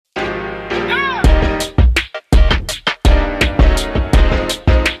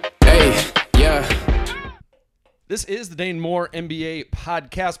This is the Dane Moore NBA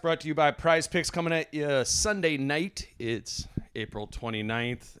podcast brought to you by Prize Picks, coming at you Sunday night. It's April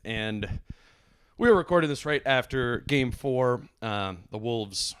 29th, and we were recording this right after Game 4. The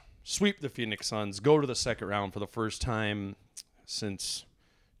Wolves sweep the Phoenix Suns, go to the second round for the first time since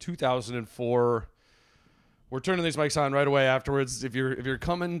 2004. We're turning these mics on right away afterwards. If you're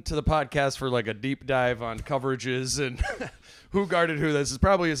coming to the podcast for like a deep dive on coverages and who guarded who, this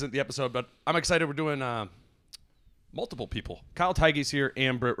probably isn't the episode, but I'm excited. We're doing multiple people. Kyle Theige's here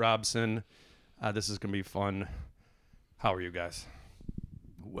and Britt Robson. This is going to be fun. How are you guys?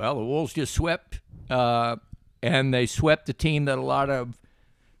 Well, the Wolves just swept, and they swept the team that a lot of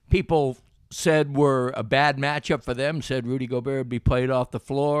people said were a bad matchup for them, said Rudy Gobert would be played off the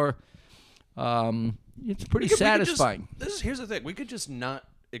floor. It's pretty satisfying. Here's the thing. We could just not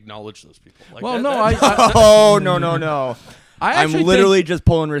acknowledge those people. Like well, No. I'm literally just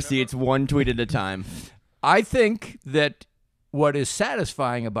pulling receipts one tweet at a time. I think that what is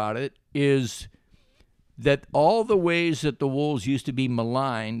satisfying about it is that all the ways that the Wolves used to be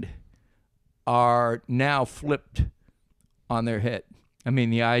maligned are now flipped on their head. I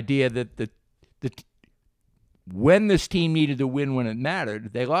mean, the idea that when this team needed to win when it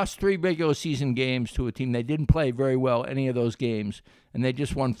mattered, they lost 3 regular season games to a team they didn't play very well any of those games, and they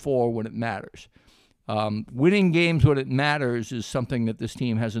just won 4 when it matters. Winning games when it matters is something that this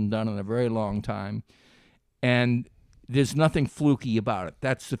team hasn't done in a very long time. And there's nothing fluky about it.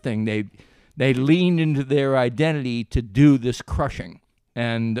 That's the thing. They leaned into their identity to do this crushing.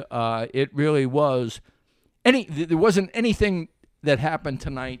 And it really was there wasn't anything that happened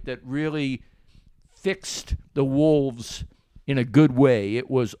tonight that really fixed the Wolves in a good way.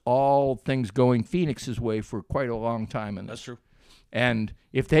 It was all things going Phoenix's way for quite a long time. That's true. And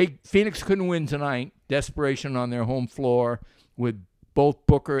if Phoenix couldn't win tonight, desperation on their home floor with both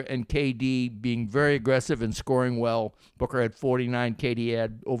Booker and KD being very aggressive and scoring well. Booker had 49, KD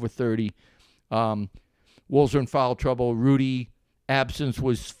had over 30. Wolves are in foul trouble. Rudy, absence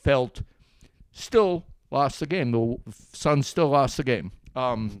was felt. Still lost the game. The Suns still lost the game.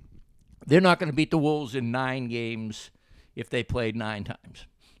 They're not going to beat the Wolves in 9 games if they played 9 times.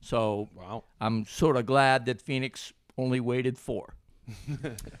 So wow. I'm sort of glad that Phoenix only waited 4.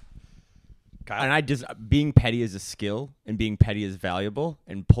 Kyle? And being petty is a skill, and being petty is valuable,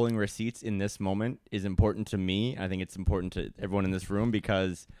 and pulling receipts in this moment is important to me. I think it's important to everyone in this room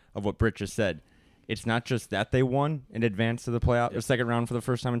because of what Britt just said. It's not just that they won in advance to the playoff, or second round for the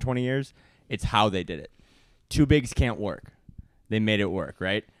first time in 20 years. It's how they did it. 2 bigs can't work. They made it work,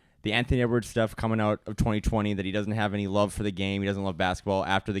 right? The Anthony Edwards stuff coming out of 2020, that he doesn't have any love for the game, he doesn't love basketball.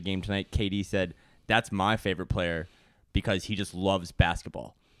 After the game tonight, KD said, that's my favorite player because he just loves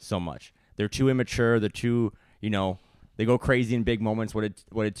basketball so much. They're too immature. They're too, they go crazy in big moments. What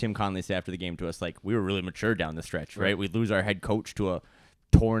did Tim Conley say after the game to us? Like, we were really mature down the stretch, right? We lose our head coach to a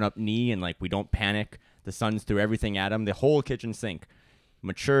torn up knee, and we don't panic. The Suns threw everything at him. The whole kitchen sink.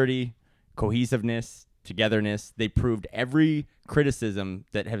 Maturity, cohesiveness, togetherness. They proved every criticism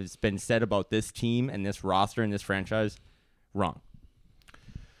that has been said about this team and this roster and this franchise wrong.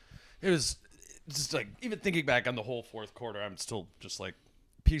 It was just even thinking back on the whole fourth quarter, I'm still just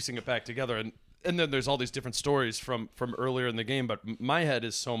piecing it back together, and then there's all these different stories from earlier in the game, but my head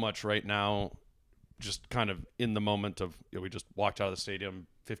is so much right now just kind of in the moment of we just walked out of the stadium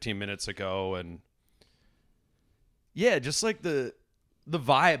 15 minutes ago, and just the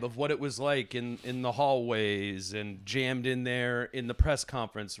vibe of what it was like in the hallways and jammed in there in the press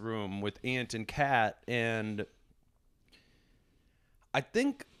conference room with Ant and Kat. And I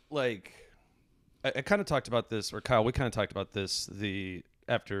think I kind of talked about this, or Kyle, we kind of talked about this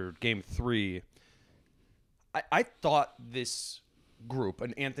after Game 3. I thought this group,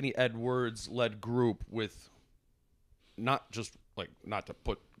 an Anthony Edwards-led group with not just, not to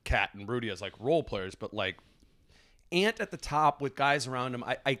put Kat and Rudy as, role players, but, Ant at the top with guys around him,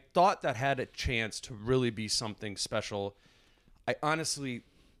 I thought that had a chance to really be something special. I honestly,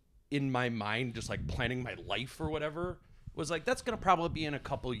 in my mind, just, planning my life or whatever, was that's going to probably be in a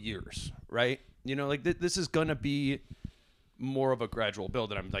couple years, right? This is going to be more of a gradual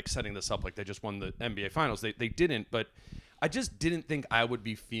build, and I'm setting this up they just won the NBA Finals. They didn't, but I just didn't think I would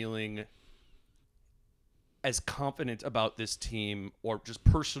be feeling as confident about this team, or just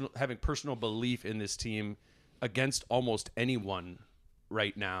having personal belief in this team against almost anyone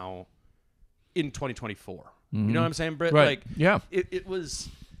right now in 2024. Mm-hmm. You know what I'm saying, Britt? Right.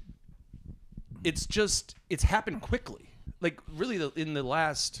 It's happened quickly. Really in the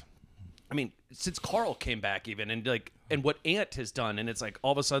last, since Carl came back even, and what Ant has done, and it's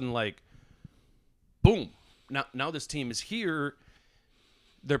all of a sudden boom, now this team is here.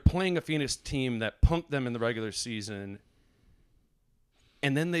 they're playing a Phoenix team that punked them in the regular season,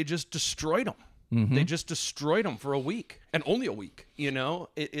 and then they just destroyed them. Mm-hmm. They just destroyed them for a week, and only a week.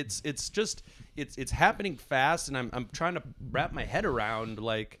 It's happening fast, and I'm trying to wrap my head around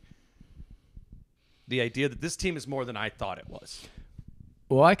like the idea that this team is more than I thought it was.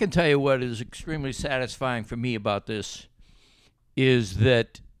 Well, I can tell you what is extremely satisfying for me about this is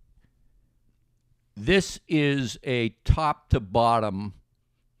that this is a top to bottom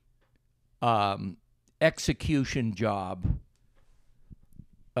execution job.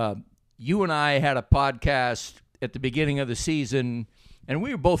 You and I had a podcast at the beginning of the season, and we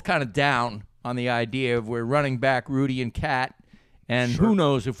were both kind of down on the idea of we're running back Rudy and Cat, and who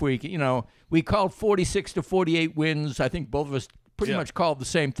knows if we can, we called 46 to 48 wins. I think both of us pretty much called the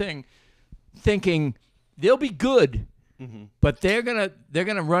same thing, thinking they'll be good, but they're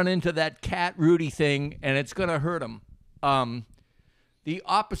gonna run into that Cat Rudy thing, and it's gonna hurt them. The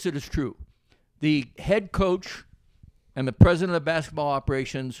opposite is true. The head coach and the president of basketball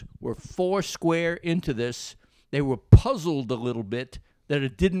operations were foursquare into this. They were puzzled a little bit that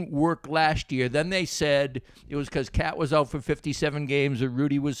it didn't work last year. Then they said it was because Cat was out for 57 games or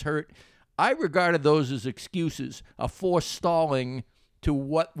Rudy was hurt. I regarded those as excuses, a forestalling to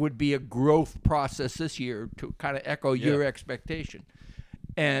what would be a growth process this year, to kind of echo your expectation.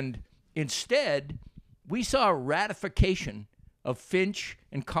 And instead, we saw a ratification of Finch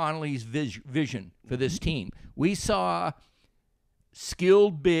and Connolly's vision for this team. We saw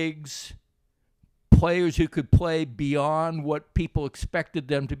skilled bigs, players who could play beyond what people expected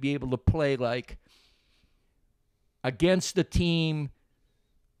them to be able to play like, against a team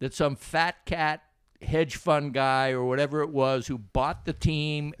that some fat cat hedge fund guy or whatever it was who bought the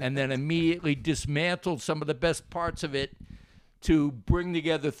team and then immediately dismantled some of the best parts of it to bring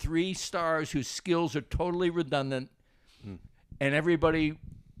together 3 stars whose skills are totally redundant. And everybody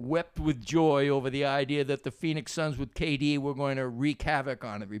wept with joy over the idea that the Phoenix Suns with KD were going to wreak havoc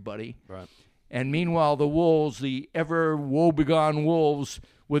on everybody. Right. And meanwhile, the Wolves, the ever woebegone Wolves,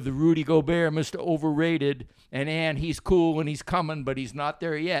 with the Rudy Gobert, Mr. Overrated, and he's cool and he's coming, but he's not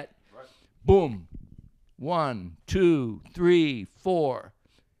there yet. Right. Boom. 1, 2, 3, 4.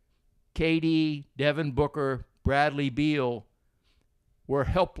 KD, Devin Booker, Bradley Beal were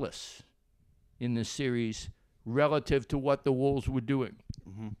helpless in this series relative to what the Wolves were doing.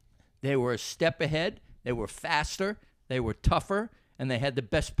 They were a step ahead, they were faster, they were tougher, and they had the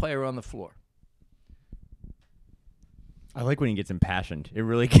best player on the floor. I like when he gets impassioned. It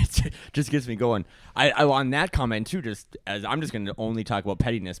really just gets me going. I on that comment too, just as I'm just going to only talk about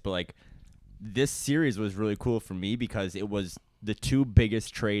pettiness, but like this series was really cool for me because it was the 2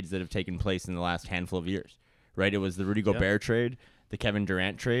 biggest trades that have taken place in the last handful of years, right? It was the Rudy Gobert trade, the Kevin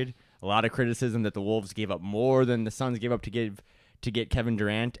Durant trade. A lot of criticism that the Wolves gave up more than the Suns gave up to get Kevin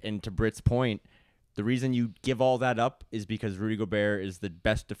Durant. And to Britt's point, the reason you give all that up is because Rudy Gobert is the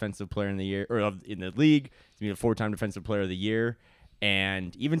best defensive player in the year or in the league. He's a 4-time defensive player of the year.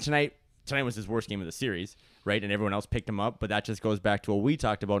 And even tonight was his worst game of the series, right? And everyone else picked him up. But that just goes back to what we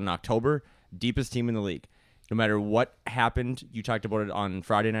talked about in October. Deepest team in the league. No matter what happened, you talked about it on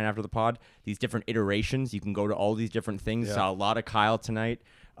Friday night after the pod, these different iterations. You can go to all these different things. Yeah. Saw a lot of Kyle tonight.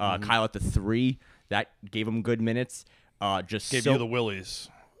 Kyle at the 3, that gave him good minutes. Gave you the willies.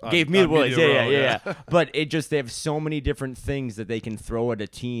 Gave me the willies. Yeah. But they have so many different things that they can throw at a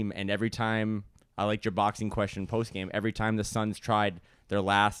team. And every time, I like your boxing question post game. Every time the Suns tried their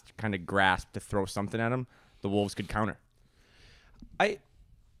last kind of grasp to throw something at them, the Wolves could counter. I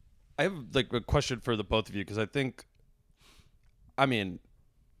have like a question for the both of you because I mean,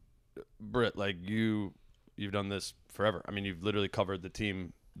 Britt, like you've done this forever. I mean, you've literally covered the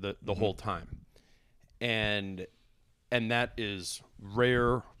team the whole time, and that is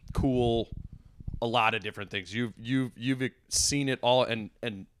rare, cool, a lot of different things. You've seen it all, and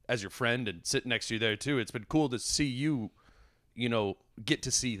as your friend and sitting next to you there too, it's been cool to see you get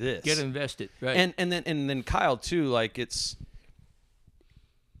to see this, Get invested, right? and then Kyle too. Like it's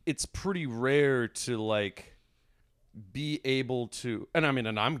pretty rare to like be able to, and I mean,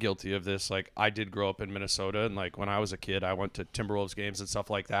 and I'm guilty of this. Like I did grow up in Minnesota, and like when I was a kid, I went to Timberwolves games and stuff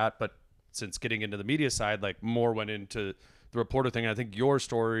like that. But since getting into the media side, like more went into the reporter thing. I think your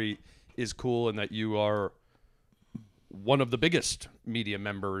story is cool in that you are one of the biggest media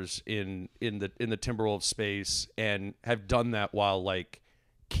members in the Timberwolves space and have done that while like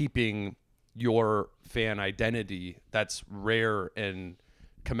keeping your fan identity. That's rare and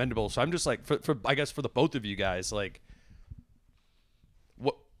commendable. So I'm just like, for I guess for the both of you guys, like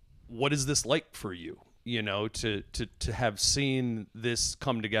what is this like for you, to have seen this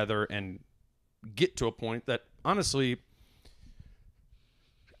come together and get to a point that honestly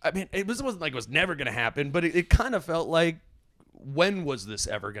I mean, wasn't like it was never going to happen, but it kind of felt like, when was this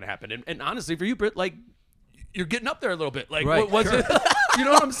ever going to happen? And honestly, for you, Britt, like, you're getting up there a little bit. Like, Right, what was sure. it? You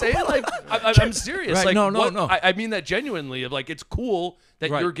know what I'm saying? Like, I'm serious. Right, Like, no. I mean that genuinely. Of like, it's cool that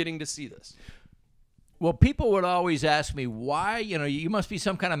Right. you're getting to see this. Well, people would always ask me why, you must be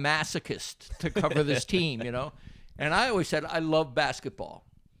some kind of masochist to cover this team, And I always said, I love basketball.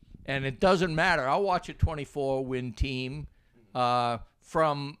 And it doesn't matter. I'll watch a 24-win team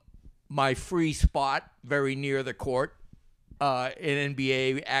from my free spot very near the court in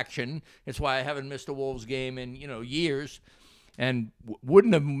NBA action. It's why I haven't missed a Wolves game in, years. And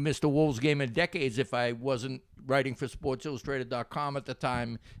wouldn't have missed a Wolves game in decades if I wasn't writing for SportsIllustrated.com at the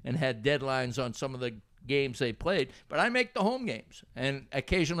time and had deadlines on some of the games they played. But I make the home games, and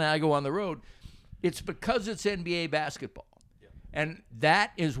occasionally I go on the road. It's because it's NBA basketball. Yeah. And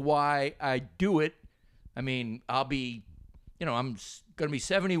that is why I do it. I mean, I'll be, I'm going to be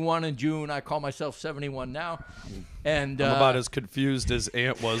 71 in June. I call myself 71 now. And I'm about as confused as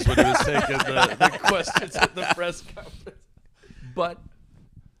Ant was when he was taking the questions at the press conference. But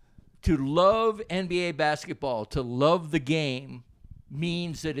to love NBA basketball, to love the game,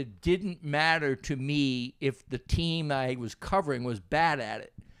 means that it didn't matter to me if the team I was covering was bad at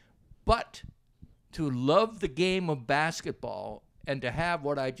it. But to love the game of basketball and to have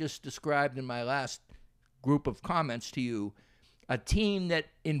what I just described in my last group of comments to you, a team that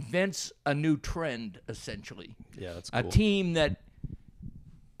invents a new trend, essentially. Yeah, that's cool. A team that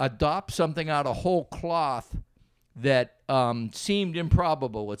adopts something out of whole cloth that seemed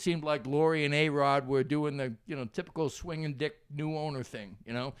improbable. It seemed like Laurie and A-Rod were doing the typical swinging dick new owner thing.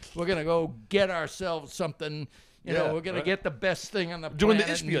 We're gonna go get ourselves something. We're gonna get the best thing on the doing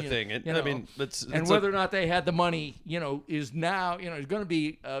planet. the Ishbia thing. I mean, and whether or not they had the money, is now is going to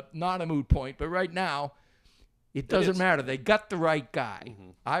be not a moot point. But right now, it doesn't matter. They got the right guy. Mm-hmm.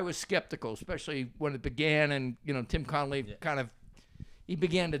 I was skeptical, especially when it began, and Tim Connelly kind of. He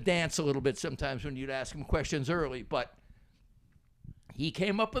began to dance a little bit sometimes when you'd ask him questions early, but he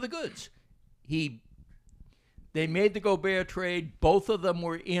came up with the goods. They made the Gobert trade. Both of them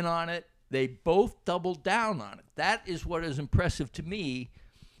were in on it. They both doubled down on it. That is what is impressive to me,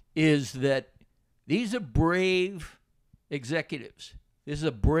 is that these are brave executives. This is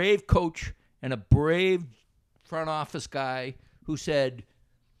a brave coach and a brave front office guy who said,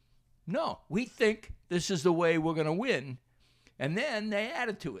 no, we think this is the way we're going to win. And then they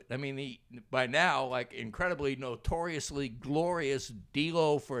added to it. I mean, by now, like, incredibly notoriously glorious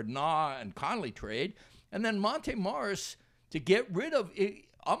D'Lo for Nah and Conley trade, and then Monte Morris to get rid of it,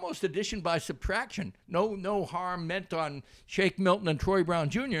 almost addition by subtraction. No harm meant on Shake Milton and Troy Brown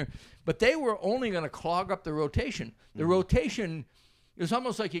Jr., but they were only going to clog up the rotation. The rotation, it was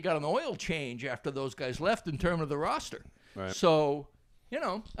almost like you got an oil change after those guys left in terms of the roster. Right. So,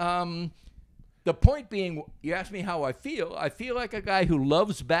 the point being, you asked me how I feel. I feel like a guy who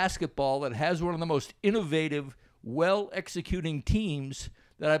loves basketball that has one of the most innovative, well-executing teams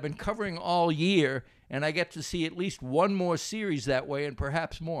that I've been covering all year, and I get to see at least one more series that way and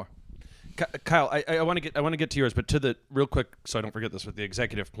perhaps more. Kyle, I want to get to yours, but to the real quick, so I don't forget this with the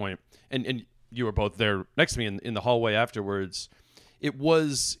executive point, and you were both there next to me in the hallway afterwards. It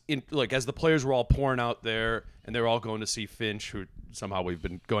was as the players were all pouring out there, and they were all going to see Finch, who somehow we've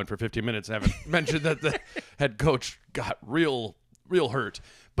been going for 15 minutes and haven't mentioned that the head coach got real hurt.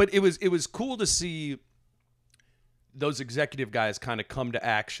 But it was cool to see those executive guys kind of come to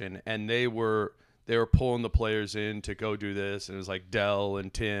action, and they were pulling the players in to go do this, and it was like Dell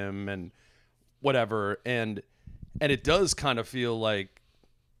and Tim and whatever, and it does kind of feel like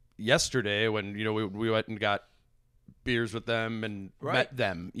yesterday when we went and got beers with them and met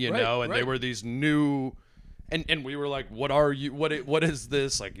them, and they were these new, and we were like, what are you, what is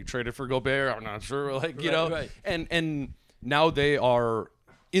this, like, you traded for Gobert, I'm not sure, like, and now they are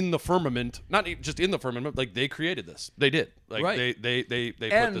in the firmament, not just in the firmament, like, they created this, they did, like, they put this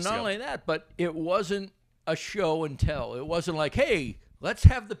together. And not only that, but it wasn't a show and tell. It wasn't like, hey, let's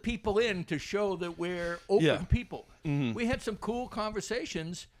have the people in to show that we're open people. Mm-hmm. We had some cool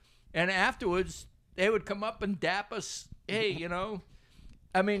conversations, and afterwards they would come up and dap us. Hey,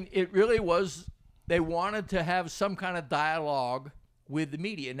 I mean, it really was, they wanted to have some kind of dialogue with the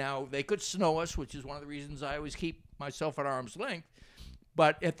media. Now, they could snow us, which is one of the reasons I always keep myself at arm's length.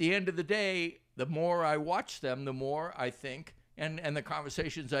 But at the end of the day, the more I watch them, the more I think, and the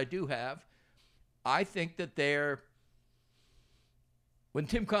conversations I do have, I think that when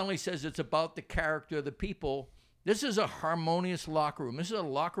Tim Connelly says it's about the character of the people, this is a harmonious locker room. This is a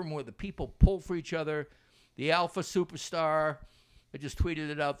locker room where the people pull for each other. The alpha superstar, I just tweeted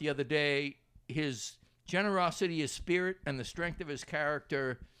it out the other day, his generosity, his spirit, and the strength of his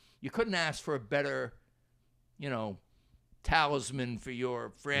character. You couldn't ask for a better, talisman for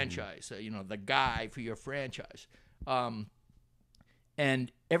your franchise. The guy for your franchise.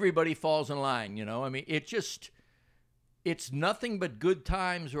 And everybody falls in line. I mean, it's nothing but good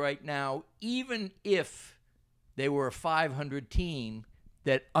times right now. Even if they were a 500 team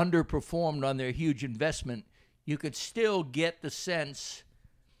that underperformed on their huge investment, you could still get the sense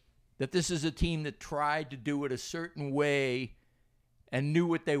that this is a team that tried to do it a certain way and knew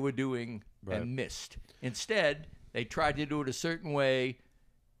what they were doing and missed. Instead, they tried to do it a certain way,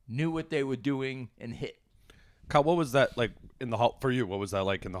 knew what they were doing, and hit. Kyle, what was that like in the hall for you? What was that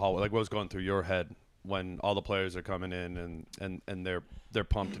like in the hallway? Like, what was going through your head when all the players are coming in and they're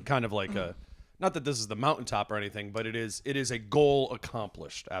pumped and kind of like a, not that this is the mountaintop or anything, but it is a goal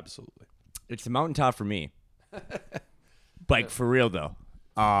accomplished. Absolutely. It's a mountaintop for me. Like, for real, though.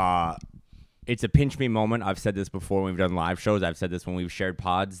 It's a pinch me moment. I've said this before when we've done live shows. I've said this when we've shared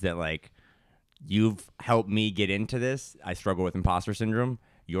pods that, like, you've helped me get into this. I struggle with imposter syndrome.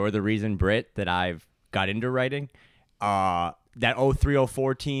 You're the reason, Britt, that I've got into writing. That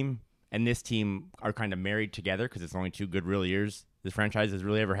 03-04 team and this team are kind of married together because it's only 2 good real years this franchise has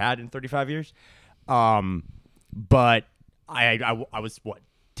really ever had in 35 years. But I was,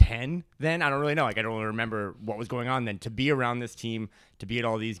 10 then? I don't really know. Like, I don't really remember what was going on then. To be around this team, to be at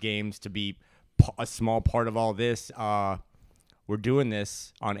all these games, to be a small part of all this, we're doing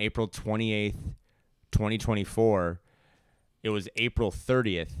this on April 28th, 2024. It was April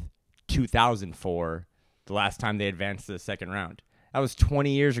 30th, 2004, the last time they advanced to the second round. That was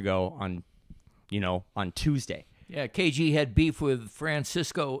 20 years ago on Tuesday. Yeah, KG had beef with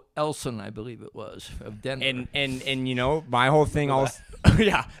Francisco Elson, I believe it was, of Denver. And my whole thing also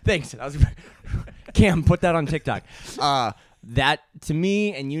yeah, thanks. Cam, put that on TikTok. That, to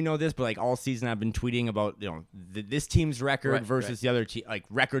me, and this, but like all season I've been tweeting about this team's record versus the other team, like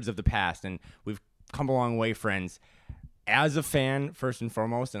records of the past, and we've come a long way, friends. As a fan, first and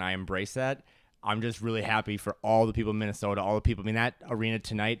foremost, and I embrace that, I'm just really happy for all the people in Minnesota, all the people. I mean, that arena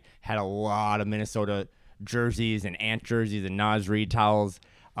tonight had a lot of Minnesota jerseys and Ant jerseys and Nas Reed towels.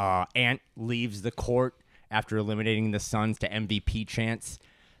 Ant leaves the court after eliminating the Suns to MVP chants,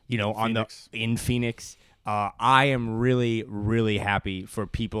 in Phoenix. I am really, really happy for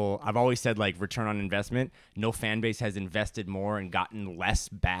people. I've always said, like, return on investment. No fan base has invested more and gotten less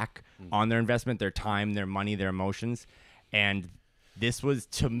back on their investment, their time, their money, their emotions. And this was,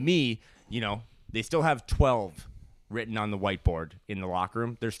 to me, they still have 12 written on the whiteboard in the locker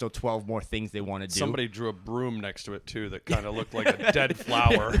room. There's still 12 more things they want to do. Somebody drew a broom next to it, too, that kind of looked like a dead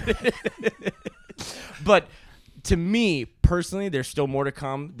flower. But to me, personally, there's still more to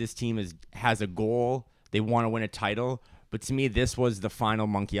come. This team has a goal. They want to win a title. But to me, this was the final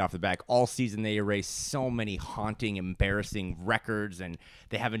monkey off the back. All season, they erased so many haunting, embarrassing records, and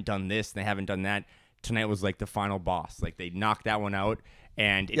they haven't done this, and they haven't done that. Tonight was like the final boss. Like, they knocked that one out.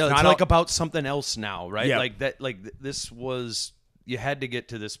 And it's not like about something else now, right? Yeah. Like that. Like this was, you had to get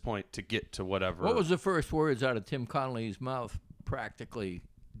to this point to get to whatever. What was the first words out of Tim Connolly's mouth, practically,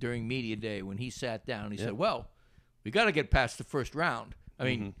 during media day when he sat down? He said, "Well, we got to get past the first round. I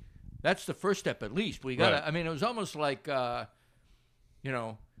mean, that's the first step at least. We got to." Right. I mean, it was almost like,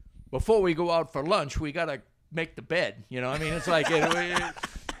 before we go out for lunch, we got to make the bed. I mean, it's like.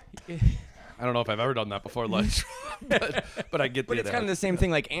 I don't know if I've ever done that before lunch, but I get. But it's kind of the same thing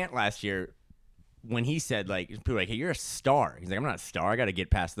like Ant last year, when he said, like, people were like, "Hey, you're a star." He's like, "I'm not a star. I got to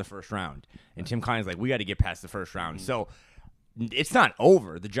get past the first round." And Tim Conley's like, "We got to get past the first round." So it's not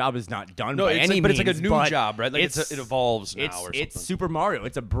over. The job is not done by any means. But it's like a new job, right? Like it evolves now or something. It's Super Mario.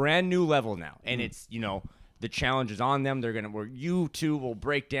 It's a brand new level now, and it's the challenge is on them. They're you two will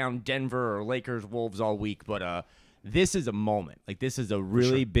break down Denver or Lakers, Wolves all week, but this is a moment. Like, this is a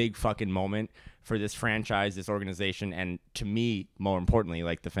really big fucking moment for this franchise, this organization, and to me, more importantly,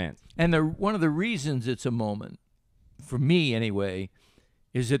 like the fans. And one of the reasons it's a moment, for me anyway,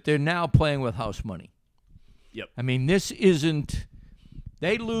 is that they're now playing with house money. Yep. I mean, this isn't.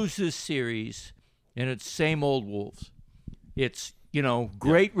 They lose this series, and it's same old Wolves. It's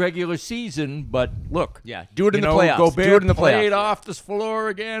great regular season, but look. Yeah, do it in the playoffs. Do it in the playoffs. Play it off the floor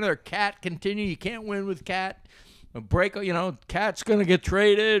again, or Cat continue. You can't win with Cat. Break, Cat's going to get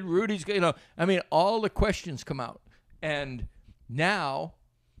traded. Rudy's going to, I mean, all the questions come out. And now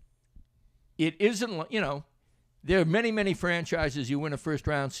it isn't, there are many, many franchises. You win a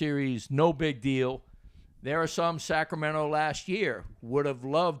first-round series, no big deal. There are some, Sacramento last year would have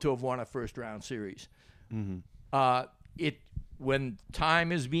loved to have won a first-round series. Mm-hmm. When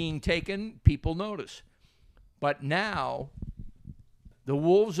time is being taken, people notice. But now The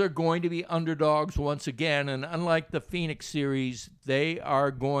Wolves are going to be underdogs once again, and unlike the Phoenix series, they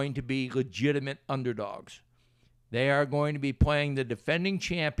are going to be legitimate underdogs. They are going to be playing the defending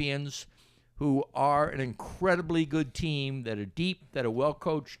champions, who are an incredibly good team, that are deep, that are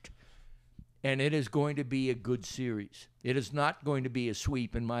well-coached, and it is going to be a good series. It is not going to be a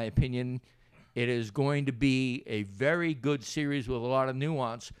sweep, in my opinion. It is going to be a very good series with a lot of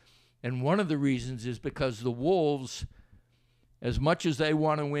nuance, and one of the reasons is because the Wolves, as much as they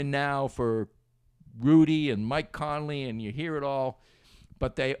want to win now for Rudy and Mike Conley, and you hear it all,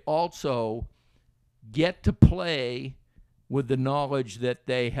 but they also get to play with the knowledge that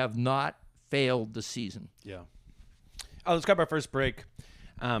they have not failed the season. Yeah. Let's grab our first break.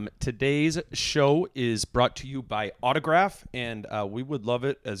 Today's show is brought to you by Autograph, and we would love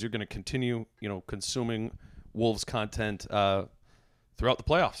it as you're going to continue, consuming Wolves content throughout the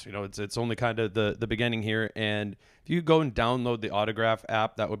playoffs. It's only kind of the beginning here, and if you go and download the Autograph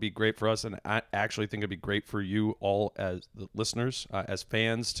app, that would be great for us, and I actually think it'd be great for you all as the listeners, as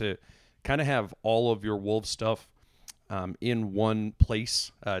fans, to kind of have all of your Wolves stuff in one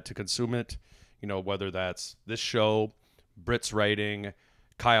place to consume it. Whether that's this show, Britt's writing,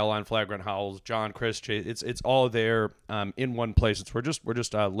 Kyle on Flagrant Howls, John, Chris, Chase, it's all there in one place. We're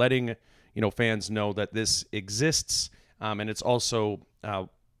just letting fans know that this exists, and it's also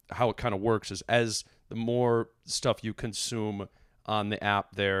how it kind of works is as the more stuff you consume on the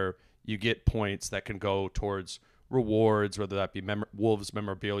app there, you get points that can go towards rewards, whether that be Wolves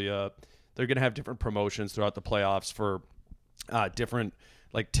memorabilia. They're going to have different promotions throughout the playoffs for different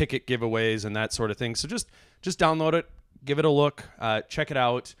like ticket giveaways and that sort of thing. So just download it, give it a look, check it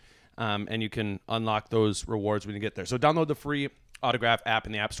out, and you can unlock those rewards when you get there. So download the free Autograph app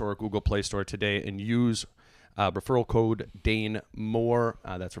in the App Store or Google Play Store today and use referral code DaneMoore.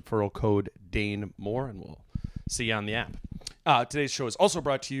 That's referral code DaneMoore, and we'll see you on the app. Today's show is also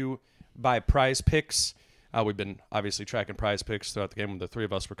brought to you by Prize Picks. We've been obviously tracking Prize Picks throughout the game when the three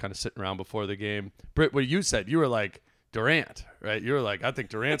of us were kind of sitting around before the game. Britt, what you said, you were like, Durant, right? You were like, I think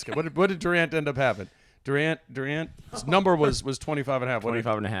Durant's good. What did Durant end up having? Durant's number was 25 and a half.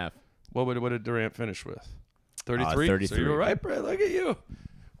 25 and a half. What did Durant finish with? 33? 33. So you were right, Britt. Look at you.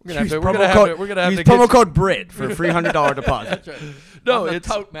 We're Use gonna have to use promo code BRIT for $300 deposit. That's right. No, I'm the it's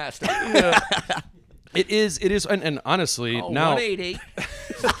tout master. It is, and honestly, now 188.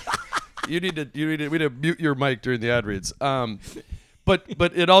 we need to mute your mic during the ad reads.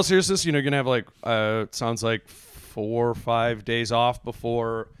 But in all seriousness, you're gonna have like it sounds like 4 or 5 days off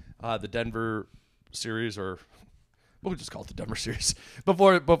before the Denver series, or we'll just call it the Denver series,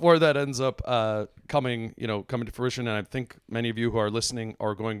 before that ends up coming to fruition. And I think many of you who are listening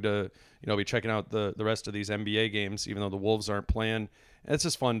are going to be checking out the rest of these NBA games, even though the Wolves aren't playing. And it's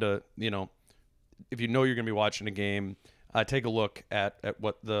just fun to if you're going to be watching a game, take a look at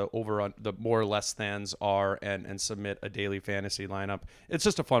what the more or less thans are and submit a daily fantasy lineup. It's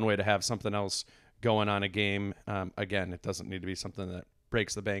just a fun way to have something else going on a game. Again, it doesn't need to be something that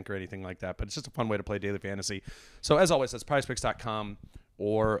breaks the bank or anything like that, but it's just a fun way to play daily fantasy. So as always, that's prizepicks.com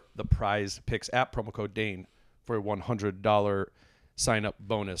or the Prize Picks app, promo code Dane for a $100 sign-up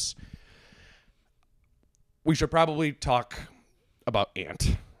bonus. We should probably talk about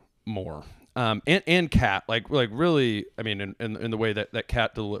Ant more. And Cat, like really, I mean, in the way that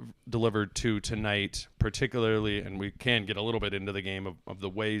Cat delivered to tonight, particularly, and we can get a little bit into the game of the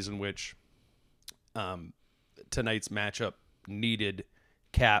ways in which tonight's matchup needed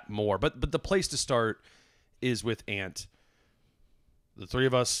Cat more. But the place to start is with Ant. The three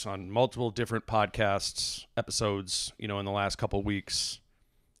of us on multiple different podcasts, episodes, in the last couple of weeks,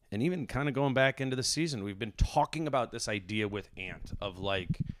 and even kind of going back into the season, we've been talking about this idea with Ant of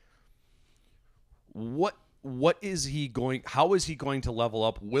like, how is he going to level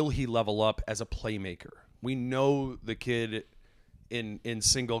up? Will he level up as a playmaker? We know the kid in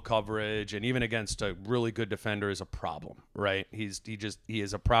single coverage and even against a really good defender is a problem, right? He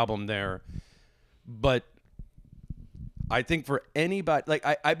is a problem there. But I think for anybody, like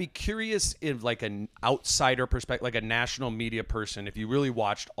I'd be curious if like an outsider perspective, like a national media person, if you really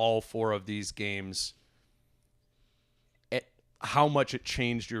watched all 4 of these games, how much it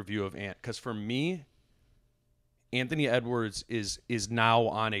changed your view of Ant. Because for me, Anthony Edwards is now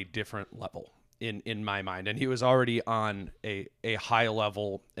on a different level in my mind, and he was already on a high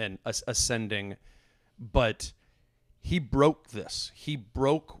level and ascending, but he broke this. He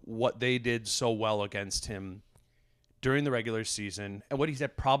broke what they did so well against him during the regular season and what he's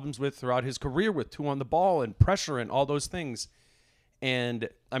had problems with throughout his career with 2 on the ball and pressure and all those things. And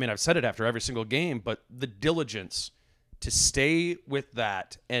I mean, I've said it after every single game, but the diligence to stay with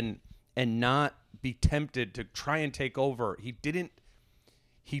that and not be tempted to try and take over. He didn't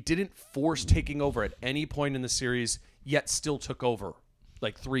he didn't force taking over at any point in the series, yet still took over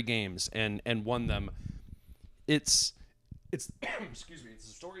like 3 games and won them. It's excuse me, it's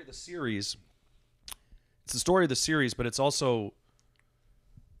the story of the series. It's the story of the series, but it's also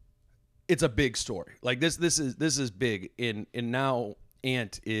it's a big story. Like this is big. And now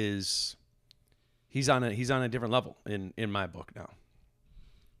Ant is he's on a different level in my book now.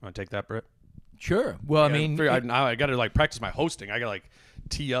 Want to take that, Britt? Sure. Well, I mean, I got to like practice my hosting. I got to like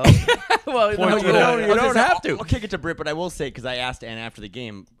tee up. well, no, you don't have to. I'll kick it to Britt, but I will say, because I asked Ann after the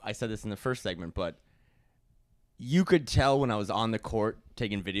game, I said this in the first segment, but you could tell when I was on the court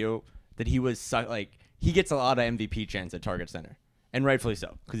taking video that he was like, he gets a lot of MVP chants at Target Center, and rightfully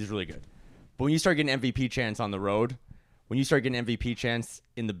so, because he's really good. But when you start getting MVP chants on the road, when you start getting MVP chants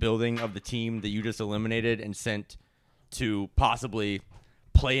in the building of the team that you just eliminated and sent to possibly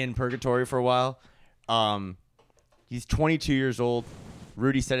play in purgatory for a while, he's 22 years old.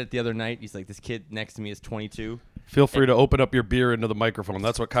 Rudy said it the other night. He's like, this kid next to me is 22. Feel free to open up your beer into the microphone.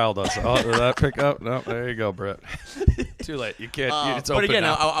 That's what Kyle does. Oh, did that pick up? No, there you go, Brett. Too late. You can't. It's but open again,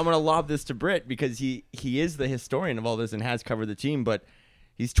 now. I'm going to lob this to Britt because he is the historian of all this and has covered the team. But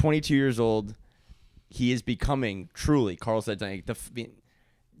he's 22 years old. He is becoming truly, Carl said, like,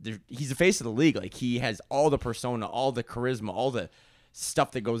 he's the face of the league. Like, he has all the persona, all the charisma, all the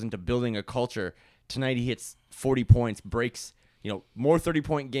stuff that goes into building a culture. Tonight he hits 40 points, breaks, more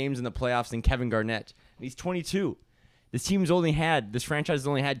 30-point games in the playoffs than Kevin Garnett. And he's 22. This franchise has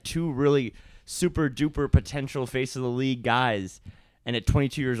only had 2 really super duper potential face of the league guys. And at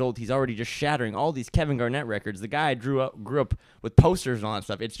 22 years old, he's already just shattering all these Kevin Garnett records. The guy grew up with posters and all that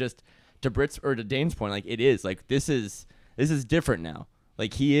stuff. It's just, to Britt's or to Dane's point, like, it is like, this is different now.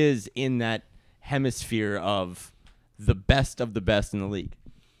 Like, he is in that hemisphere of the best in the league.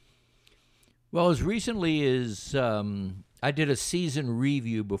 Well, as recently as I did a season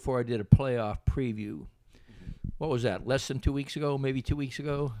review before I did a playoff preview. What was that? Less than 2 weeks ago? Maybe 2 weeks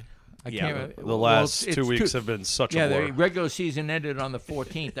ago? I can't remember. The last 2 weeks have been such a war. Yeah, the regular season ended on the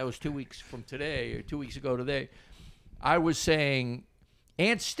 14th. That was 2 weeks from today, or 2 weeks ago today. I was saying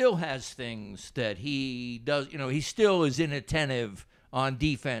Ant still has things that he does. He still is inattentive on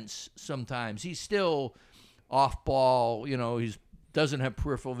defense sometimes. He's still off ball. He doesn't have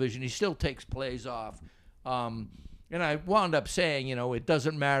peripheral vision. He still takes plays off. And I wound up saying, it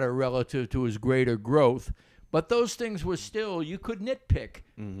doesn't matter relative to his greater growth. But those things were still, you could nitpick,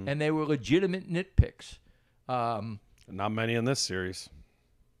 and they were legitimate nitpicks. Not many in this series.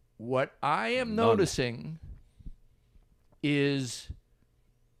 What I am noticing is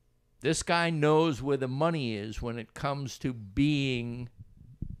this guy knows where the money is when it comes to being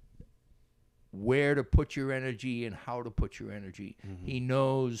where to put your energy and how to put your energy. He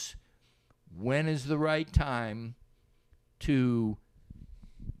knows when is the right time to...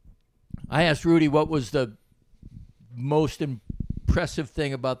 I asked Rudy what was the most impressive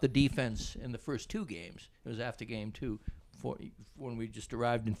thing about the defense in the first 2 games. It was after game 2 when we just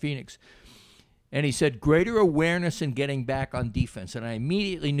arrived in Phoenix. And he said, greater awareness and getting back on defense. And I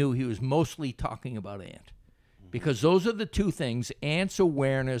immediately knew he was mostly talking about Ant. Because those are the 2 things. Ant's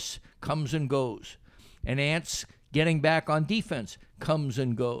awareness comes and goes. And Ant's getting back on defense comes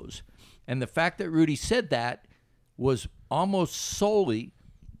and goes. And the fact that Rudy said that was almost solely,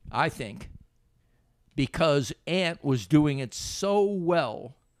 I think, because Ant was doing it so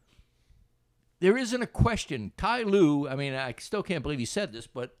well. There isn't a question. Ty Lue, I still can't believe he said this,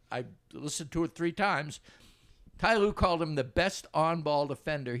 but I listened to it 3 times. Ty Lue called him the best on-ball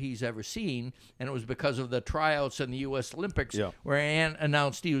defender he's ever seen, and it was because of the tryouts in the U.S. Olympics where Ant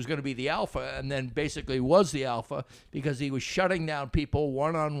announced he was going to be the alpha and then basically was the alpha because he was shutting down people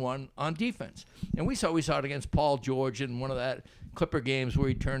one-on-one on defense. And we saw it against Paul George in one of that Clipper games where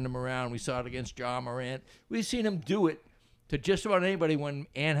he turned them around. We saw it against John Morant. We've seen him do it to just about anybody when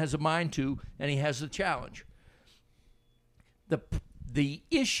Ant has a mind to and he has the challenge. The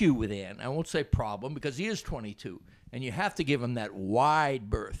issue with Ant, I won't say problem because he is 22, and you have to give him that wide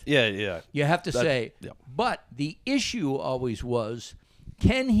berth. Yeah. You have to say, but the issue always was,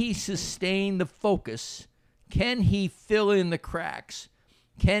 can he sustain the focus? Can he fill in the cracks?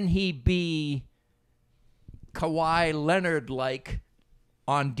 Can he be Kawhi Leonard-like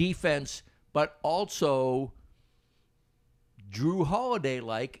on defense, but also Drew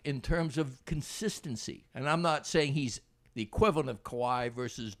Holiday-like in terms of consistency? And I'm not saying he's the equivalent of Kawhi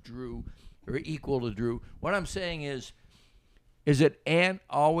versus Drew or equal to Drew. What I'm saying is that Ant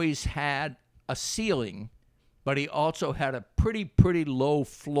always had a ceiling, but he also had a pretty low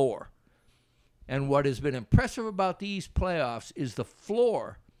floor. And what has been impressive about these playoffs is the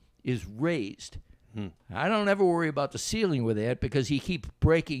floor is raised. I don't ever worry about the ceiling with Ant because he keeps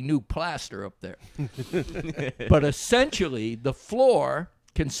breaking new plaster up there. But essentially, the floor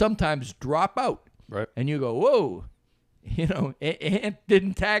can sometimes drop out. Right. And you go, whoa. Ant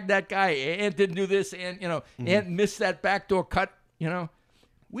didn't tag that guy. Ant didn't do this. Ant missed that backdoor cut.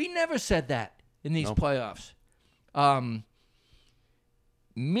 We never said that in these playoffs.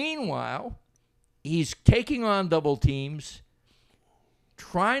 Meanwhile, he's taking on double teams,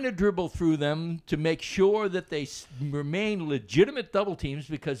 trying to dribble through them to make sure that they remain legitimate double teams,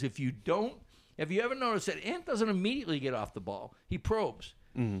 because if you don't, have you ever noticed that Ant doesn't immediately get off the ball? He probes.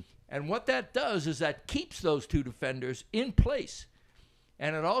 Mm-hmm. And what that does is that keeps those two defenders in place.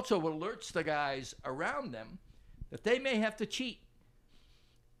 And it also alerts the guys around them that they may have to cheat.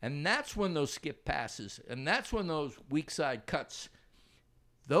 And that's when those skip passes, and that's when those weak side cuts,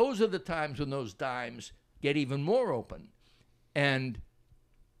 those are the times when those dimes get even more open. And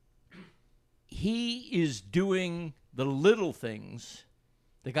he is doing the little things.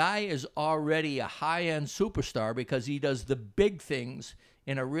 The guy is already a high-end superstar because he does the big things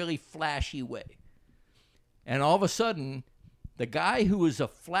in a really flashy way. And all of a sudden, the guy who is a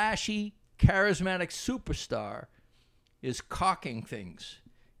flashy, charismatic superstar is caulking things,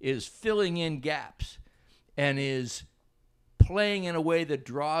 is filling in gaps, and is playing in a way that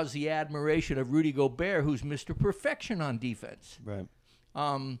draws the admiration of Rudy Gobert, who's Mr. Perfection on defense. Right.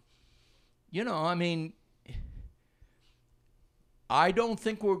 I don't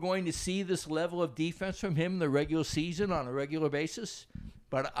think we're going to see this level of defense from him in the regular season on a regular basis,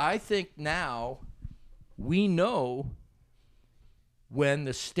 but I think now we know when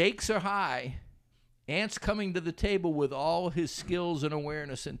the stakes are high, Ant's coming to the table with all his skills and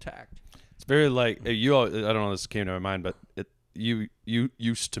awareness intact. It's very like you. I don't know. This came to my mind, but you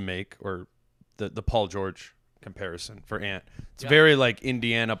used to make the Paul George comparison for Ant. It's very like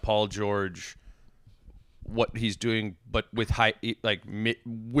Indiana Paul George, what he's doing, but with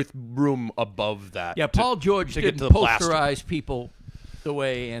with room above that. Yeah, Paul George didn't posterize people the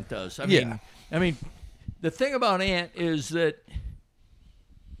way Ant does. I mean, the thing about Ant is that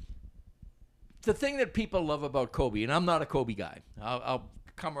the thing that people love about Kobe, and I'm not a Kobe guy, I'll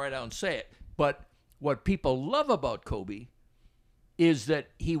come right out and say it, but what people love about Kobe is that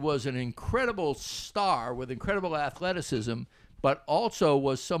he was an incredible star with incredible athleticism, but also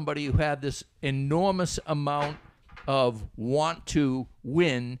was somebody who had this enormous amount of want to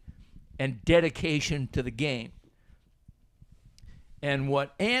win and dedication to the game. And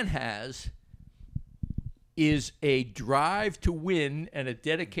what Ant has is a drive to win and a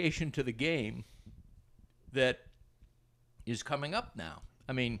dedication to the game that is coming up now.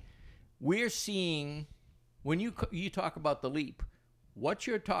 I mean, we're seeing, when you talk about the leap, what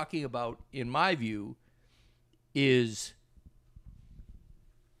you're talking about, in my view, is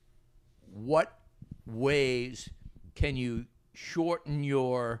what ways can you shorten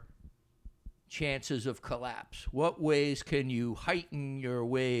your chances of collapse? What ways can you heighten your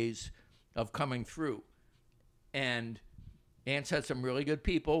ways of coming through? And Ant's had some really good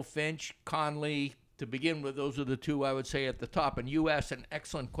people, Finch, Conley, to begin with. Those are the two I would say at the top. And you asked an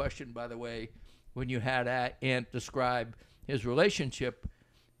excellent question, by the way, when you had Ant describe his relationship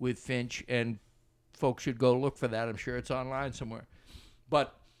with Finch, and folks should go look for that. I'm sure it's online somewhere.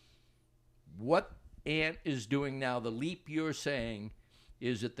 But what Ant is doing now, the leap you're saying,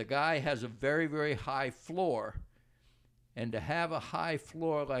 is that the guy has a very, very high floor. And to have a high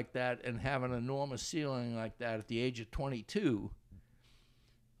floor like that and have an enormous ceiling like that at the age of 22,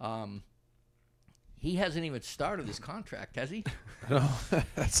 he hasn't even started his contract, has he? No,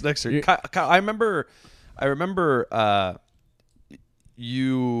 that's next year. Kyle, I remember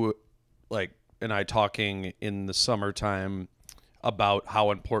you and I talking in the summertime about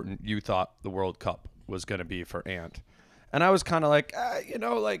how important you thought the World Cup was going to be for Ant, and I was kind of like,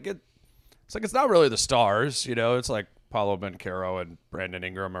 it's not really the stars, it's like Paolo Banchero and Brandon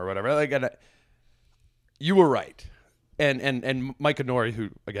Ingram or whatever. You were right. And Mike Nori, who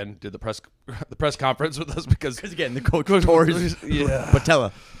again did the press conference with us because again the coach tore his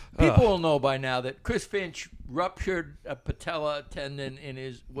patella. People will know by now that Chris Finch ruptured a patella tendon in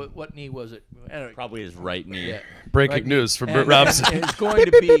his what knee was it? Anyway, probably his right knee. Yeah. Breaking news from Britt Robson. And it's going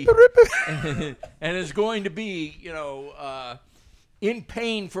to be and it's going to be in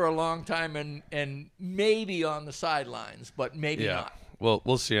pain for a long time and maybe on the sidelines, but maybe not. Well,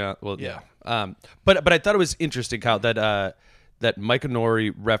 we'll see. But I thought it was interesting, Kyle, that Mike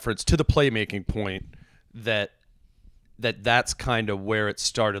Nori referenced to the playmaking point that's kind of where it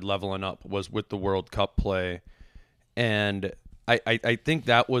started leveling up, was with the World Cup play, and I think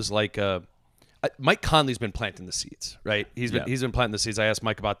that was like Mike Conley's been planting the seeds, right? He's been planting the seeds. I asked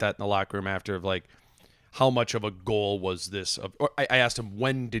Mike about that in the locker room after, of like, how much of a goal was this? Or I asked him,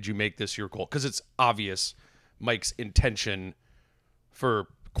 when did you make this your goal? Because it's obvious Mike's intention for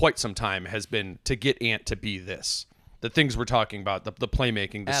quite some time has been to get Ant to be this. The things we're talking about, the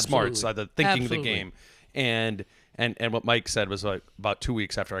playmaking, the smart side, the thinking the game. And what Mike said was like about 2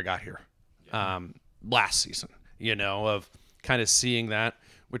 weeks after I got here last season, of kind of seeing that,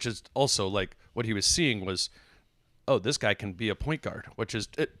 which is also like what he was seeing was, oh, this guy can be a point guard, which is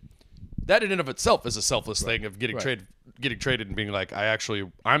that in and of itself is a selfless thing of getting traded and being like,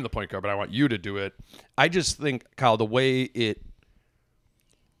 I'm the point guard, but I want you to do it. I just think, Kyle,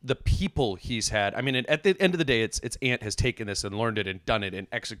 the people he's had, I mean, at the end of the day, it's Ant has taken this and learned it and done it and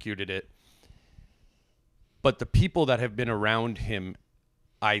executed it. But the people that have been around him,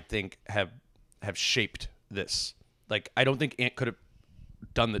 I think, have shaped this. Like, I don't think Ant could have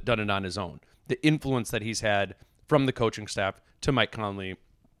done it on his own. The influence that he's had from the coaching staff to Mike Conley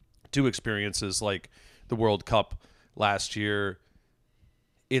to experiences like the World Cup last year,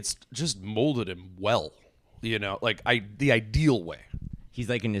 it's just molded him well, like the ideal way. He's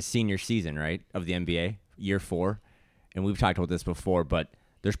like in his senior season, right, of the NBA, year 4. And we've talked about this before, but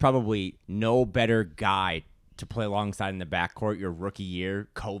there's probably no better guy to play alongside in the backcourt your rookie year,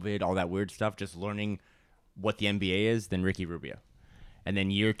 COVID, all that weird stuff, just learning what the NBA is than Ricky Rubio. And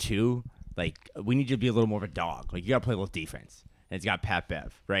then year 2, like, we need you to be a little more of a dog. Like, you got to play a little defense. And it's got Pat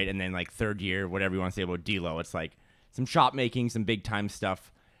Bev, right? And then, like, third year, whatever you want to say about D'Lo, it's like some shot making, some big-time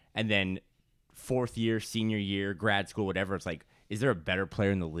stuff. And then fourth year, senior year, grad school, whatever, it's like, is there a better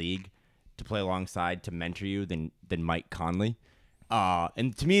player in the league to play alongside, to mentor you than Mike Conley?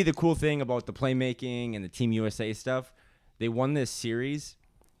 And to me, the cool thing about the playmaking and the Team USA stuff, they won this series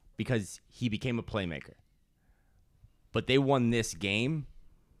because he became a playmaker. But they won this game,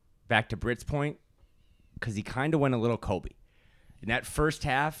 back to Britt's point, because he kind of went a little Kobe. In that first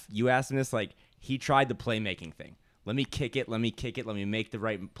half, you asked him this, like, he tried the playmaking thing. Let me kick it, let me make the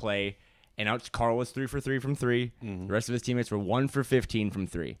right play. And out, Carl was 3 for 3 from 3. Mm-hmm. The rest of his teammates were 1 for 15 from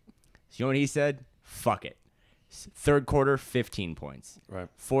 3. So you know what he said? Fuck it. Third quarter, 15 points. Right.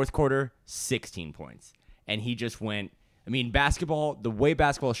 Fourth quarter, 16 points. And he just went, I mean, basketball, the way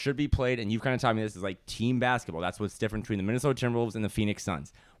basketball should be played, and you've kind of taught me this, is like team basketball. That's what's different between the Minnesota Timberwolves and the Phoenix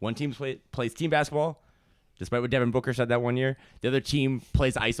Suns. One team plays team basketball, despite what Devin Booker said that one year. The other team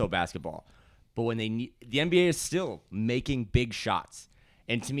plays ISO basketball. But when they need, the NBA is still making big shots.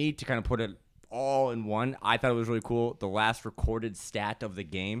 And to me, to kind of put it all in one, I thought it was really cool. The last recorded stat of the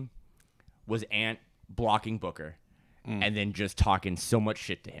game was Ant blocking Booker and then just talking so much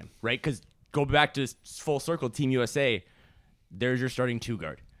shit to him, right? Because go back to full circle, Team USA, there's your starting 2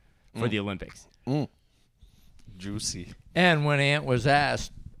 guard for the Olympics. Juicy. And when Ant was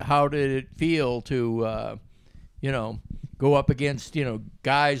asked, how did it feel to, go up against,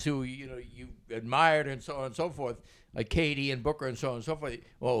 guys who, you admired and so on and so forth, like KD and Booker and so on and so forth.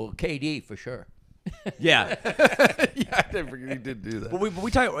 Well, KD for sure. Yeah. Yeah, I forget he did do that. But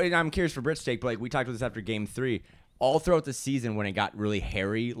we talked, and I'm curious for Britt's take, but like we talked about this after Game 3. All throughout the season when it got really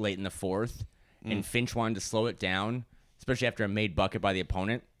hairy late in the fourth and Finch wanted to slow it down, especially after a made bucket by the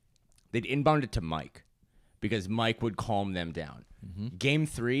opponent, they'd inbound it to Mike because Mike would calm them down. Mm-hmm. Game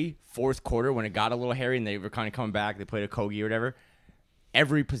 3, fourth quarter, when it got a little hairy and they were kind of coming back, they played a Kogi or whatever,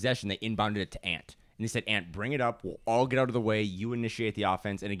 every possession they inbounded it to Ant. And they said, Ant, bring it up. We'll all get out of the way. You initiate the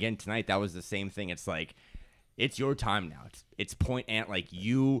offense. And again, tonight, that was the same thing. It's like, it's your time now. It's point Ant. Like,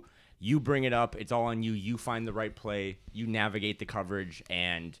 you bring it up. It's all on you. You find the right play. You navigate the coverage.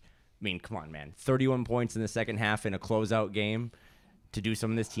 And, I mean, come on, man. 31 points in the second half in a closeout game to do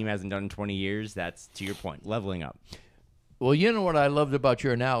something this team hasn't done in 20 years. That's, to your point, leveling up. Well, you know what I loved about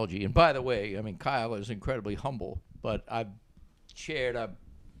your analogy? And by the way, I mean, Kyle is incredibly humble, but I've shared a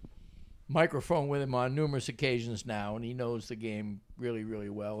microphone with him on numerous occasions now, and he knows the game really, really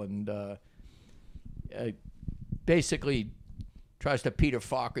well, and basically tries to Peter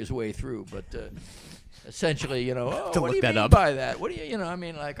Falk his way through, but essentially, what do you mean by that? What do you, I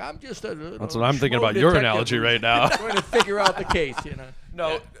mean, like, I'm just a That's what I'm thinking about your analogy right now. Trying to figure out the case,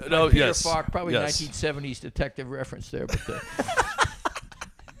 No, Peter yes. Falk, probably yes. 1970s detective reference there, but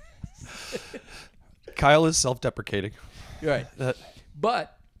Kyle is self-deprecating. right.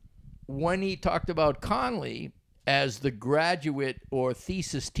 But when he talked about Conley as the graduate or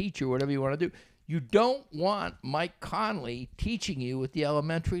thesis teacher, whatever you want to do, you don't want Mike Conley teaching you at the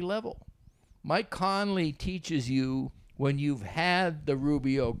elementary level. Mike Conley teaches you when you've had the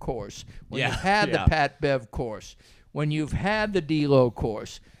Rubio course, when you've had the Pat Bev course, when you've had the D'Lo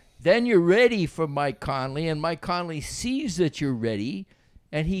course. Then you're ready for Mike Conley, and Mike Conley sees that you're ready,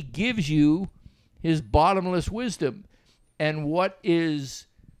 and he gives you his bottomless wisdom. And what is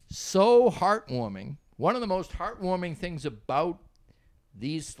so heartwarming one of the most heartwarming things about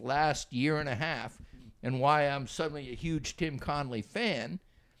these last year and a half, and why I'm suddenly a huge Tim Conley fan,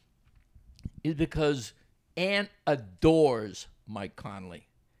 is because Ant adores Mike Conley.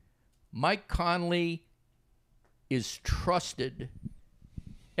 Mike Conley is trusted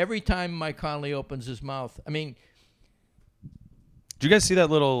every time Mike Conley opens his mouth. I mean, did you guys see that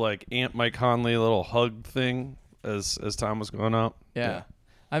little like Aunt Mike Conley little hug thing as time was going up? Yeah.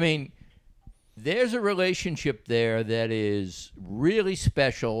 I mean, there's a relationship there that is really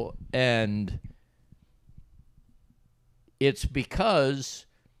special, and it's because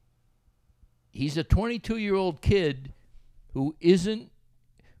he's a 22-year-old kid who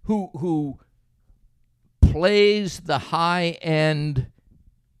plays the high-end,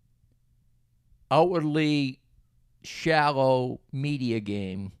 outwardly shallow media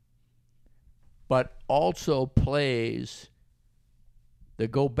game, but also plays the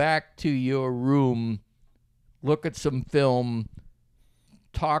go back to your room, look at some film,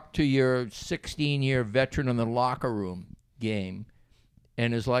 talk to your 16-year veteran in the locker room game,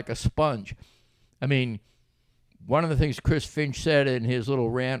 and is like a sponge. I mean, one of the things Chris Finch said in his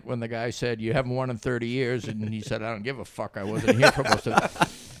little rant when the guy said, "You haven't won in 30 years," and he said, "I don't give a fuck, I wasn't here for most of it,"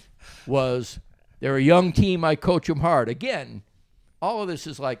 was, "They're a young team, I coach them hard." Again, all of this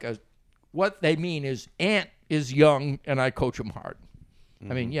is like what they mean is Ant is young and I coach him hard.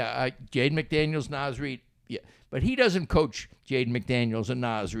 I mean, Jaden McDaniels, Naz Reid, but he doesn't coach Jaden McDaniels and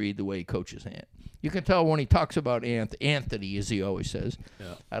Naz Reid the way he coaches Ant. You can tell when he talks about Anthony, as he always says.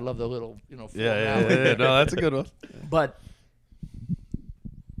 Yeah. I love the little, Yeah. No, that's a good one. But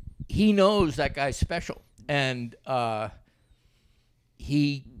he knows that guy's special, and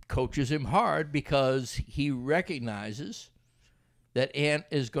he coaches him hard because he recognizes that Ant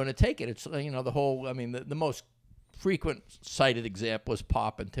is going to take it. It's, the whole, I mean, the most frequent cited example is